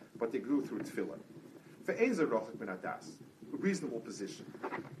Nevuah, but they grew through Tefillah. Ve'ezer rochik min hadas, reasonable position.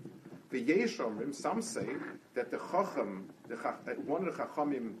 The Yeshomrim, some say that that one of the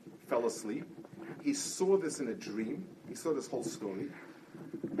Chachamim fell asleep. He saw this in a dream. He saw this whole story.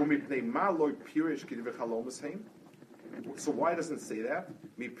 So why doesn't it say that?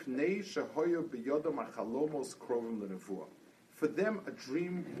 For them, a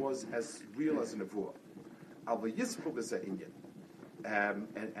dream was as real as a nevuah.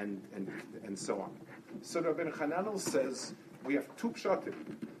 And so on. So Rabbeinu Hananel says we have two pshatim.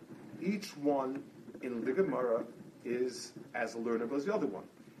 Each one in the Gemara is as learnable as the other one.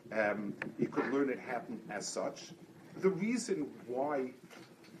 You could learn it happened as such. The reason why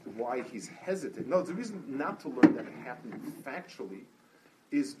he's hesitant, the reason not to learn that it happened factually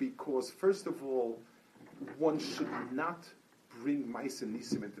is because, first of all, one should not bring Ma'aseh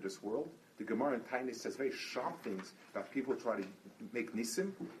Nisim into this world. The Gemara in Tainis says very sharp things about people try to make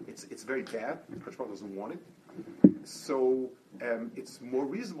Nisim. It's very bad. Kosh Baruch doesn't want it. So it's more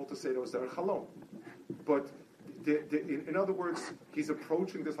reasonable to say there was there a Chalom. But in other words, he's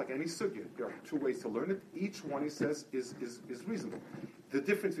approaching this like any sugya. There are two ways to learn it. Each one, he says, is reasonable. The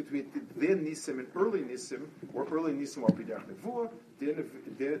difference between their nisim and early nisim, or early nisim were b'derech nevuah,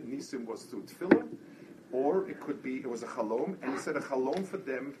 their nisim was through tefillah, or it could be it was a chalom, and he said a chalom for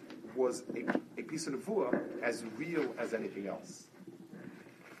them was a piece of nevuah as real as anything else.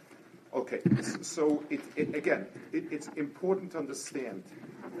 Okay, so it's important to understand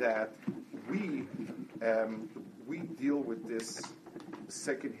that we deal with this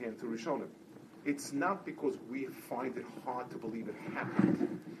second-hand to Rishonim. It's not because we find it hard to believe it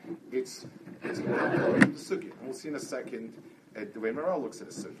happened. It's the sugya. And we'll see in a second the way Maral looks at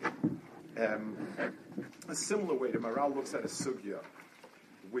a sugya. A similar way that Maral looks at a sugya,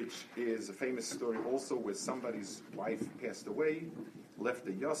 which is a famous story also where somebody's wife passed away, left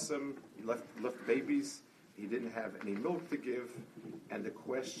a yasam, left babies. He didn't have any milk to give, and the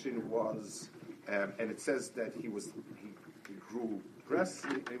question was, and it says that he grew breasts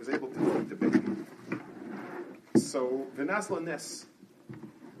and he was able to feed the baby. So V'nazla nes.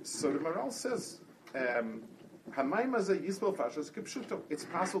 So the Maral says, It's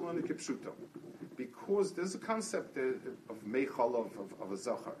possible in the kipshuto. Because there's a concept of meichal of a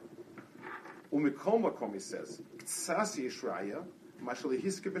zachar. Umikol makom, he says, ktsas yishraya, mashal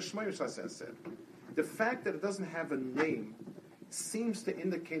hiske b'shmayim said. The fact that it doesn't have a name seems to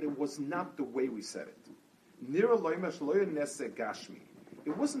indicate it was not the way we said it. Nira loimash loya nese gashmi.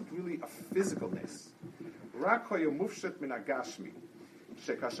 It wasn't really a physical ness. Rak hoya mufshet min agashmi.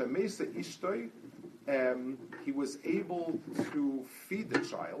 Shekashamesa ishtoi, he was able to feed the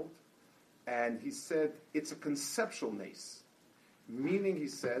child, and he said it's a conceptual nace, meaning he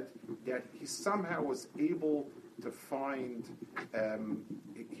said that he somehow was able to find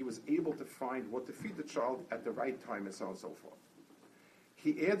what to feed the child at the right time, and so on and so forth.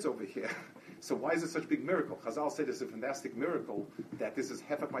 He adds over here, so why is it such a big miracle? Chazal said it's a fantastic miracle that this is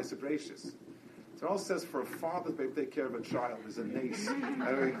hefek my sebracious. Chazal says for a father to take care of a child is a nace. I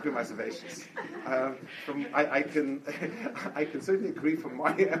don't even do my sebracious. I can certainly agree from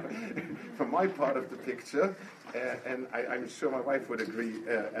my part of the picture, and I'm sure my wife would agree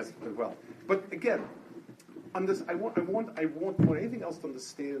as well. But again, on this, I want more anything else to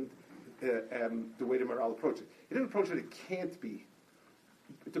understand the way the Maral approached it. He didn't approach it. It can't be.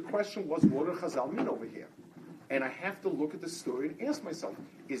 The question was, what do Chazal mean over here? And I have to look at the story and ask myself,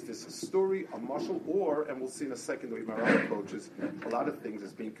 is this a story, a mashal, or, and we'll see in a second the way Maral approaches a lot of things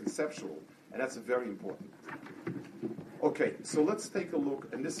as being conceptual, and that's very important. Okay, so let's take a look,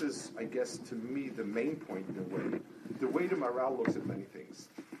 and this is, I guess, to me, the main point in the way the Maral looks at many things.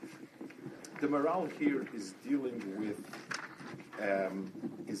 The Maral here is dealing with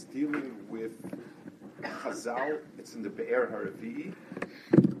Chazal. It's in the Be'er Haravi.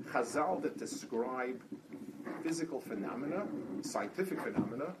 Chazal that describe physical phenomena, scientific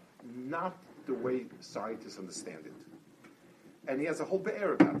phenomena, not the way scientists understand it. And he has a whole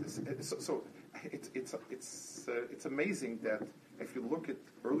Be'er about this. So it's amazing that if you look at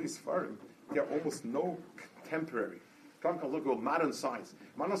early Sfarim, there are almost no contemporary. Come look at modern science.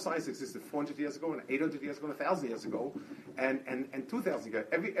 Modern science existed 400 years ago, and 800 years ago, and 1,000 years ago, and 2,000 years ago.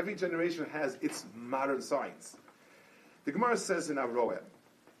 Every generation has its modern science. The Gemara says in Aroeh,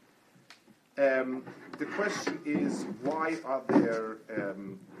 the question is, why are there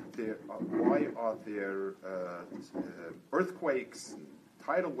earthquakes, and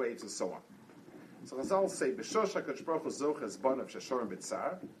tidal waves, and so on? So Chazal say, "B'shosh HaKadosh Baruch Hu zoches banav sheshorim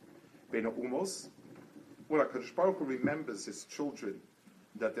b'tzar bein ha'umos." When HaKadosh Baruch Hu remembers his children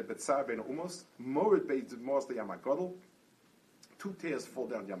that the b'tzar bein ha'umos, moed beid mos the Yam HaGadol, 2 tears fall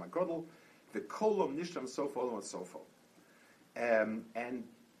down Yam HaGadol, the kolom nisham sofo and so forth, and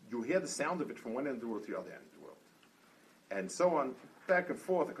you hear the sound of it from one end of the world to the other end of the world, and so on, back and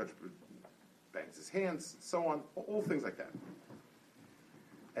forth. HaKadosh Baruch Hu bangs his hands, so on, all things like that.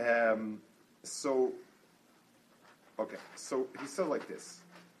 So he said like this.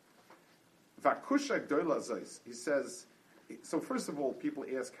 He says, so first of all, people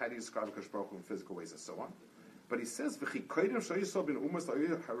ask, how do you describe HaKadosh Baruch Hu in physical ways and so on? But he says,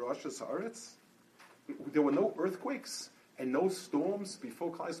 there were no earthquakes and no storms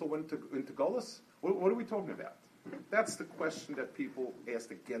before Klal Yisrael went into Golus? What are we talking about? That's the question that people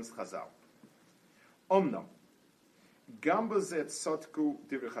asked against Chazal. Omnam, Gambazet Sotku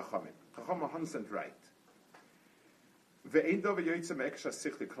Divrei Chachamim. Chacham 100% right.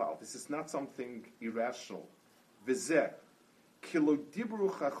 This is not something irrational. V'zeh kilo dibru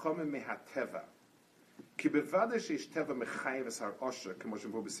chachamim mehateva ki bevade sheish teva mechayev es har osher kemo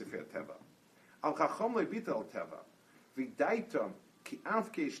shemvu b'sifrei teva al chacham leibita al teva v'daitam ki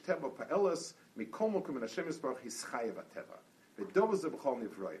av ki eish teva pa'elas mikol mokum min Hashem yisbarach hischayev ateva v'dov ze b'chol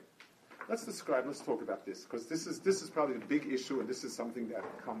nivroyim. Let's talk about this, because this is probably the big issue, and this is something that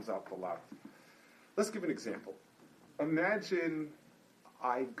comes up a lot. Let's give an example. Imagine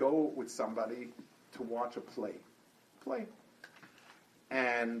I go with somebody to watch a play,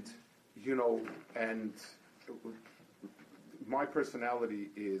 and my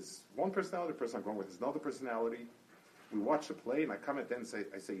personality is one personality. The person I'm going with is another personality. We watch a play, and I come at the end and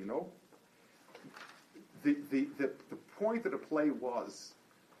I say, the point of the play was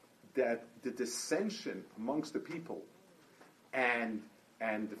that the dissension amongst the people, and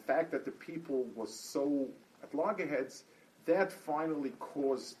the fact that the people was so at loggerheads, that finally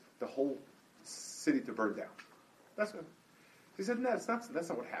caused the whole city to burn down. That's what he said. No, that's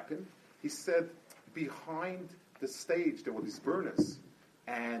not what happened. He said behind the stage there were these burners,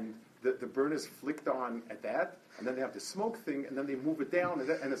 and the burners flicked on at that, and then they have the smoke thing, and then they move it down,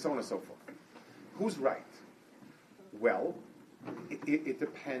 and so on and so forth. Who's right? Well, it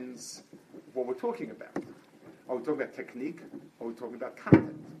depends what we're talking about. Are we talking about technique, or are we talking about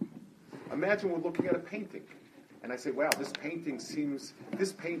content? Imagine we're looking at a painting, and I say, wow, this painting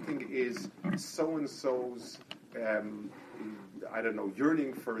is so-and-so's,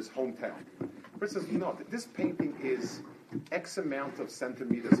 yearning for his hometown. The person says, no, this painting is X amount of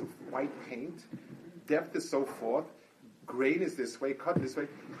centimeters of white paint, depth is so forth, grain is this way, cut this way.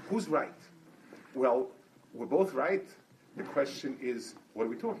 Who's right? Well, we're both right. The question is, what are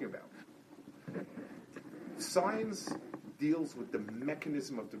we talking about? Science deals with the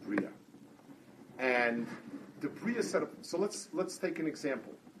mechanism of the Bria. And the Bria set up, so let's take an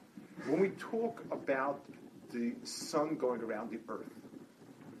example. When we talk about the sun going around the earth,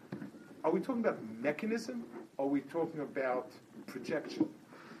 are we talking about mechanism, or are we talking about projection?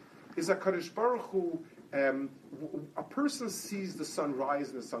 Is HaKadosh Baruch Hu, a person sees the sun rise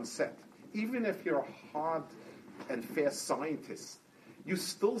and the sun set. Even if you're a hard and fast scientist, you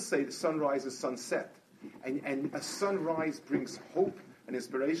still say the sunrise is sunset. And a sunrise brings hope and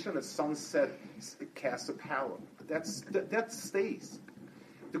inspiration, a sunset casts a power. That stays.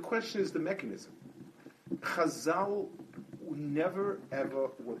 The question is the mechanism. Chazal never ever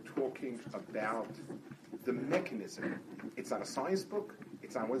were talking about the mechanism. It's not a science book,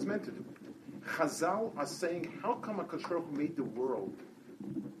 it's not what it's meant to do. Chazal are saying, how come HaKadosh Baruch Hu made the world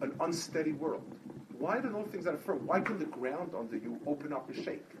an unsteady world? Why do all things that are firm? Why can the ground under you open up and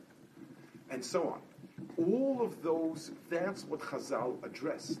shake? And so on. All of those, that's what Chazal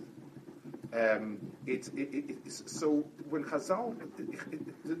addressed. So when Chazal,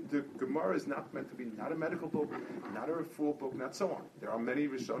 the Gemara is not meant to be not a medical book, not a refuah book, not so on. There are many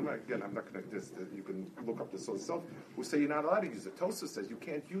Rishonim, again, I'm not going to, you can look up the source itself, who say you're not allowed to use it. Tosafos says you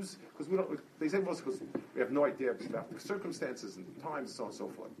can't use, because they say most because we have no idea about the circumstances and the times, so on and so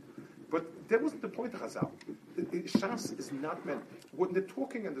forth. But that wasn't the point of Chazal. Shas is not meant, when they're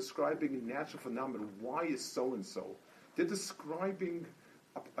talking and describing natural phenomena, why is so and so, they're describing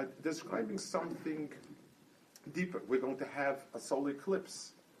something deeper. We're going to have a solar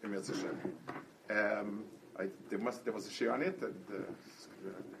eclipse in Mirz Hashem. There was a shir on it, and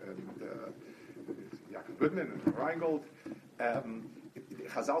Yaakov Goodman and Reingold.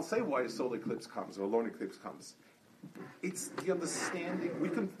 Chazal say why a solar eclipse comes or a lunar eclipse comes. It's the understanding.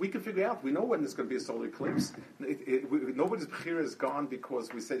 We can figure out. We know when there's going to be a solar eclipse. Nobody's bechira is gone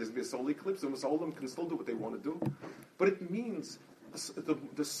because we say there's going to be a solar eclipse. And all of them can still do what they want to do. But it means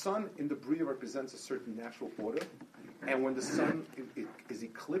the sun in the Bria represents a certain natural order, and when the sun is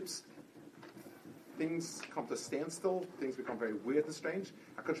eclipsed, things come to standstill. Things become very weird and strange.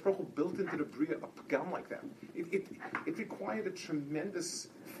 HaKadosh Baruch Hu built into the Bria a pagam like that. It required a tremendous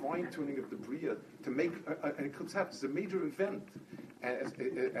fine-tuning of the Bria to make an eclipse happen. It's a major event.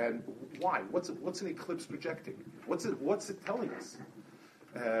 And why? What's an eclipse projecting? What's it telling us?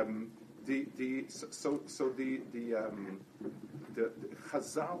 The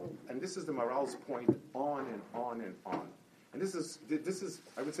Chazal, and this is the Maral's point, on and on and on. And this is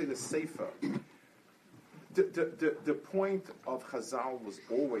I would say the Sefer. The point of Chazal was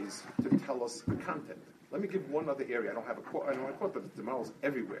always to tell us the content. Let me give one other area. I don't have a quote, but the Maral's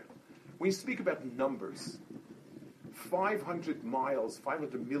everywhere. When you speak about numbers, 500 miles,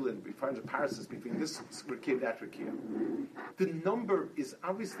 500 million, 500 parsecs between this Rakia and that Rakia. The number is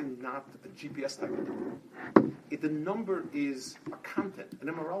obviously not a GPS type of number. The number is a content. And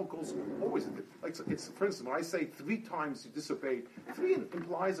the morale goes always, it's for instance, when I say 3 times you disobeyed, 3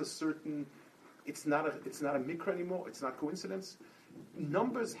 implies a certain, it's not a mikra anymore, it's not coincidence.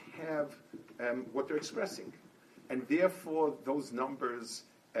 Numbers have what they're expressing. And therefore, those numbers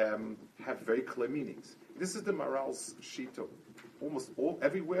have very clear meanings. This is the Maral's shita. Almost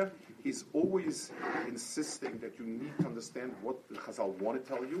everywhere, he's always insisting that you need to understand what the Chazal want to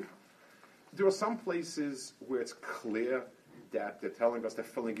tell you. There are some places where it's clear that they're telling us, they're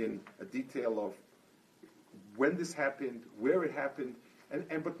filling in a detail of when this happened, where it happened,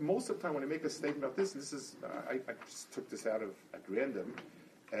 but most of the time when I make a statement about this is I just took this out of at random.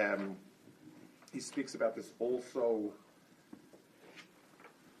 He speaks about this also.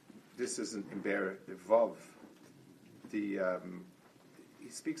 This isn't in Ber Vav. He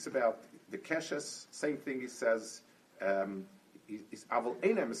speaks about the Keshes, same thing he says, is Aval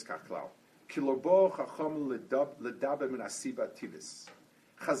Eina Miskachlau, Kilobo Chacham Ledaber Min Asiba Tilis.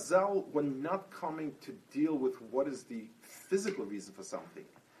 Chazal were not coming to deal with what is the physical reason for something.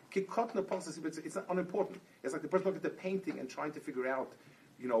 It's not unimportant. It's like the person looking at the painting and trying to figure out,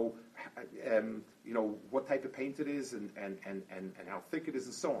 what type of paint it is and how thick it is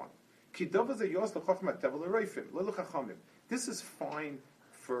and so on. This is fine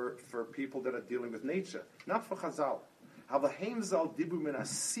for people that are dealing with nature, not for Chazal.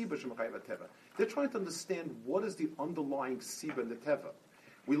 They're trying to understand what is the underlying siba in the teva.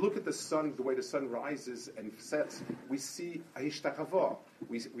 We look at the sun, the way the sun rises and sets. We see a hishtachavah.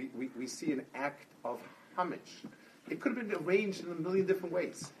 We see an act of homage. It could have been arranged in a million different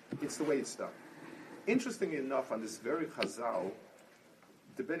ways. It's the way it's done. Interestingly enough, on this very Chazal,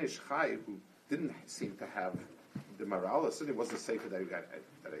 the Ben Ish Chai, who didn't seem to have the Maral, certainly wasn't a sefer that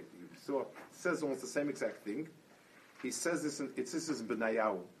I saw, says almost the same exact thing. He says this, this is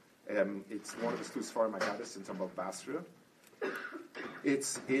Benayahu. It's one of his two Sfarim Aggadata in Tambal Basra.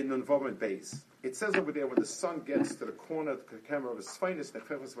 It's in Environment Base. It says over there when the sun gets to the corner of the camera of his finest,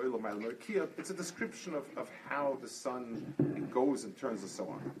 it's a description of how the sun goes and turns and so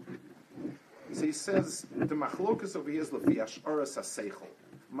on. So he says the machlokas over here is lefiash oras haseichel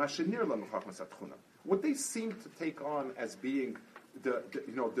mashenir lamachmas atchuna. What they seem to take on as being the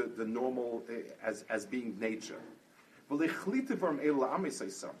normal as being nature. They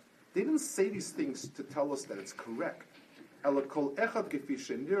didn't say these things to tell us that it's correct. They didn't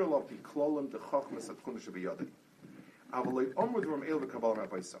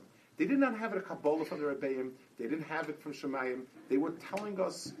have it a Kabbalah from the Rebbeim. They didn't have it from Shemayim. They were telling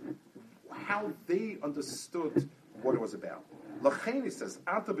us how they understood what it was about. He says,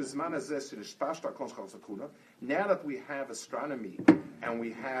 now that we have astronomy and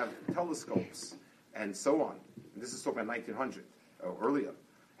we have telescopes and so on, and this is talking about 1900 or earlier,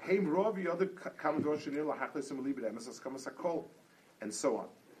 and so on.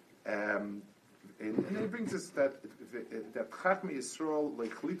 And it brings us that Chachmei Yisrael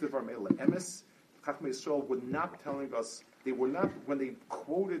Chachmei Yisrael were not telling us, they were not, when they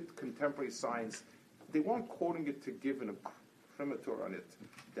quoted contemporary science, they weren't quoting it to give an imprimatur on it,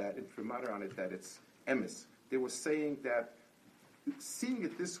 that it's emes. They were saying that seeing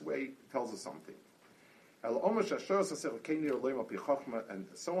it this way tells us something. And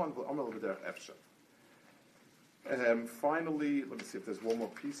so on. Finally, let me see if there's one more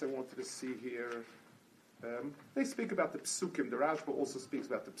piece I wanted to see here. They speak about the psukim. The Rashba also speaks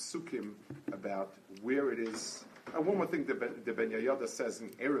about the psukim, about where it is. And one more thing the Ben Yehoyada says in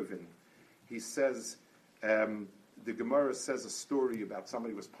Erevin, he says, the Gemara says a story about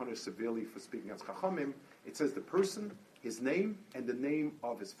somebody who was punished severely for speaking against Chachamim. It says the person, his name, and the name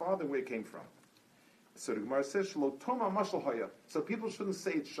of his father, where he came from. So the Gemara says, Shelo Toma Mashal Haya. So people shouldn't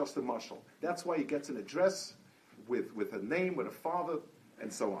say it's just a mashal. That's why he gets an address with a name, with a father,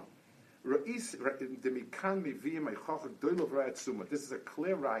 and so on. This is a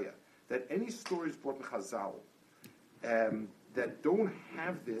clear raya that any stories brought in Chazal that don't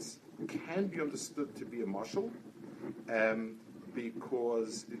have this can be understood to be a mashal,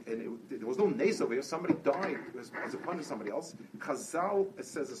 because there was no nace over here. Somebody died as a punishment to somebody else. Chazal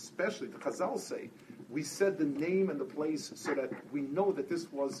says, especially the Chazal say, we said the name and the place so that we know that this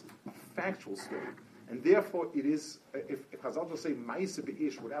was a factual story. And therefore, it is, if Chazal will say Ma'aseh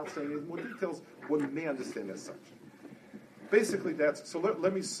Be'ish without saying any more details, one may understand as such. Basically, that's, so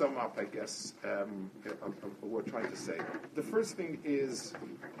let me sum up, I guess, of what we're trying to say. The first thing is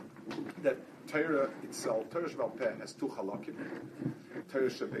that Torah itself, Torah Shebal Peh, has two halakim, Torah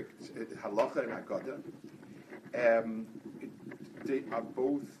Shebek, Halacha and Aggadata. They are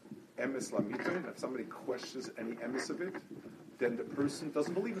both emes lamito. If somebody questions any emes of it, then the person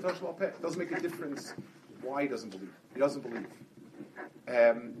doesn't believe in Torah Shebal Peh. It doesn't make a difference why he doesn't believe. He doesn't believe.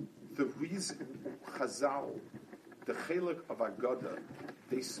 The reason, Chazal, the Chelek of Aggadata,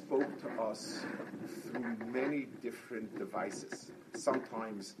 they spoke to us through many different devices.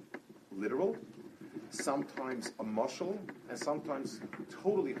 Sometimes literal, sometimes a mashal, and sometimes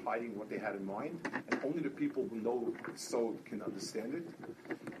totally hiding what they had in mind, and only the people who know so can understand it.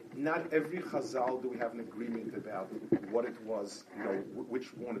 Not every Chazal do we have an agreement about what it was,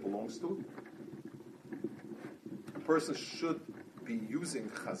 which one it belongs to. A person should be using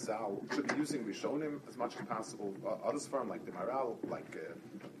Chazal, should be using Rishonim as much as possible. Others from, like the Maral, like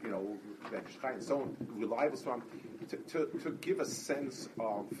Ben Shchai and so on, reliable from, to give a sense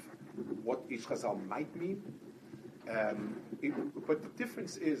of what each Chazal might mean. But the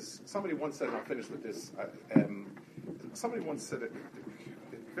difference is, somebody once said, and I'll finish with this, somebody once said a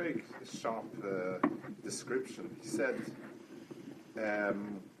very sharp description. He said,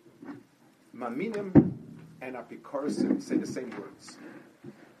 Maminim and Apikorasim say the same words,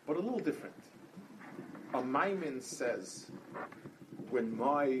 but a little different. A Maimin says, when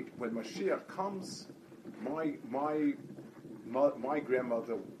Mashiach comes, my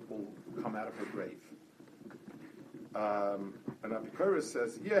grandmother will come out of her grave. And Apikoros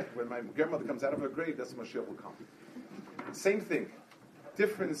says, when my grandmother comes out of her grave, that's when Mashiach will come. Same thing.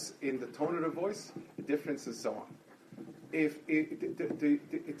 Difference in the tone of the voice, difference and so on. It's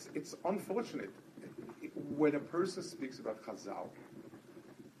unfortunate when a person speaks about Chazal,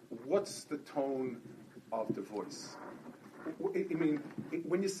 what's the tone of the voice?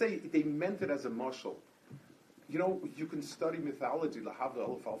 When you say they meant it as a mashal, you can study mythology, Lahavda,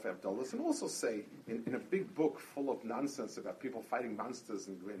 Elif, Alf, Abdullah, and also say, in a big book full of nonsense about people fighting monsters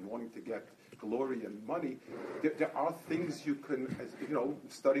and wanting to get glory and money, there are things you can,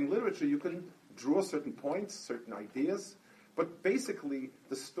 studying literature, you can draw certain points, certain ideas, but basically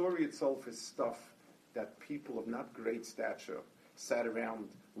the story itself is stuff that people of not great stature sat around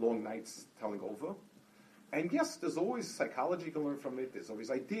long nights telling over. And yes, there's always psychology you can learn from it, there's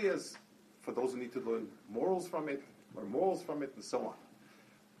always ideas for those who need to learn morals from it, and so on.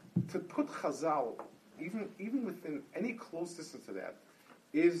 To put Chazal, even within any close distance to that,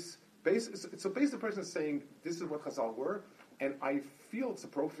 is so basically the person is saying, this is what Chazal were, and I feel it's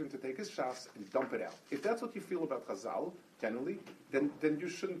appropriate to take his shas and dump it out. If that's what you feel about Chazal, generally, then you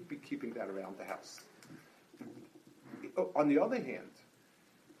shouldn't be keeping that around the house. On the other hand,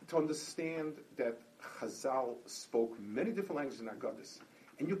 to understand that Chazal spoke many different languages in Aggadata,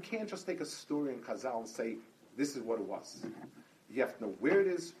 and you can't just take a story in Chazal and say, this is what it was. You have to know where it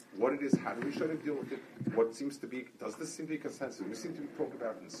is, what it is, how do we try to deal with it, what seems to be, does this seem to be consensus, we seem to be talking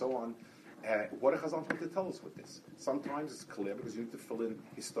about it, and so on. What are Chazal trying to tell us with this? Sometimes it's clear because you need to fill in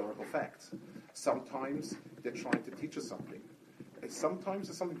historical facts. Sometimes they're trying to teach us something. And sometimes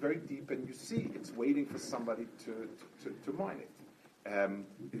it's something very deep, and you see it's waiting for somebody to mine it.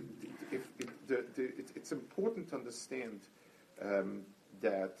 It's important to understand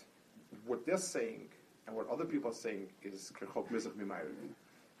that what they're saying and what other people are saying is kerchok mizach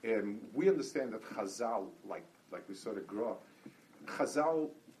mimayim. We understand that Chazal, like we sort of grew up, Chazal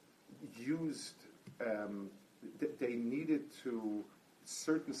used, they needed to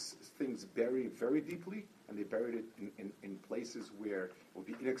certain things bury very deeply, and they buried it in places where it would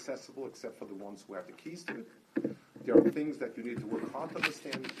be inaccessible except for the ones who have the keys to it. There are things that you need to work hard to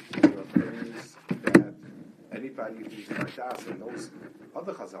understand. There are things that anybody who's Bardas and knows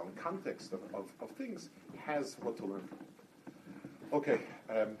other Chazal in context of things has what to learn from. Okay,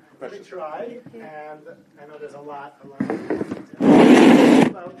 questions? We try, and I know there's a lot about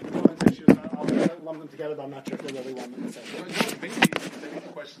women's issues. I'll lump them together, but I'm not sure if they're really one. Maybe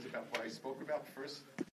questions about what I spoke about first.